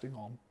is resting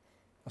on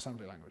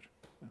assembly language.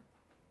 Yeah.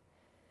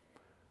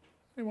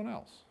 Anyone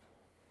else?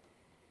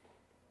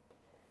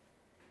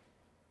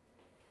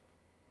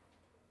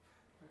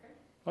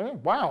 Okay.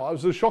 Wow, that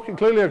was a shocking,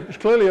 clearly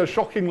a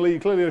shockingly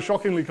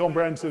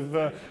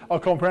comprehensive,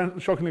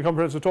 shockingly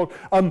comprehensive talk.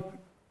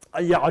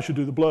 Yeah, I should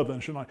do the blurb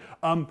then, shouldn't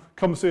I?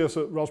 Come see us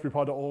at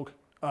raspberrypi.org.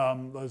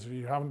 Those of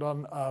you who haven't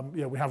done,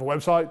 yeah, we have a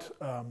website.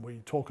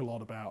 We talk a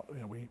lot about, you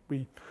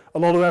know, a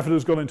lot of effort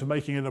has gone into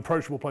making it an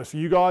approachable place for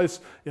you guys.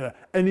 You know,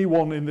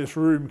 anyone in this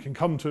room can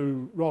come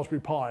to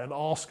Raspberry Pi and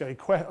ask come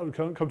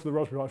to the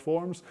Raspberry Pi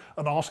forums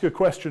and ask a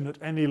question at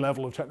any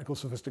level of technical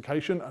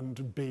sophistication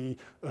and be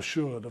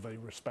assured of a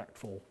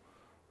respectful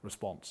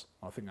response.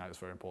 I think that is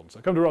very important. So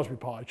come to Raspberry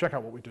Pi, check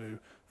out what we do.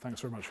 Thanks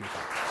very much for your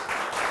time.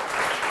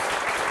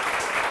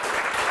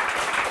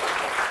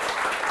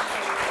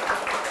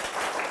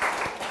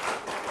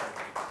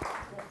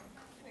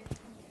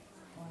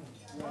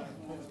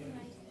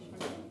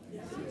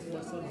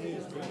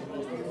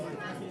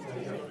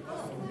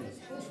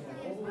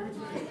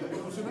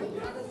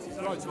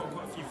 He's got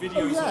quite a few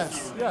videos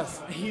yes,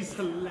 yes. He's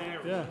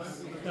hilarious. Yeah.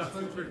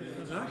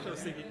 And actually, I was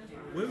thinking,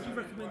 where would you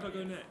recommend I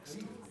go next?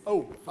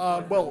 Oh,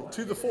 well,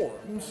 to the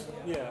forums.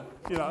 Yeah.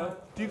 You know,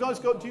 do you guys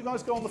go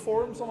on the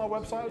forums on our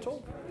website at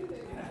all?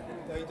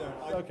 They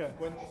don't. Okay.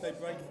 When they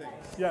break things,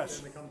 yes.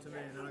 then they come to me.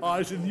 And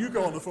I said you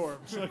go on the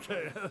forums.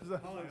 Okay. That's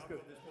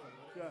good.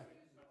 Yeah.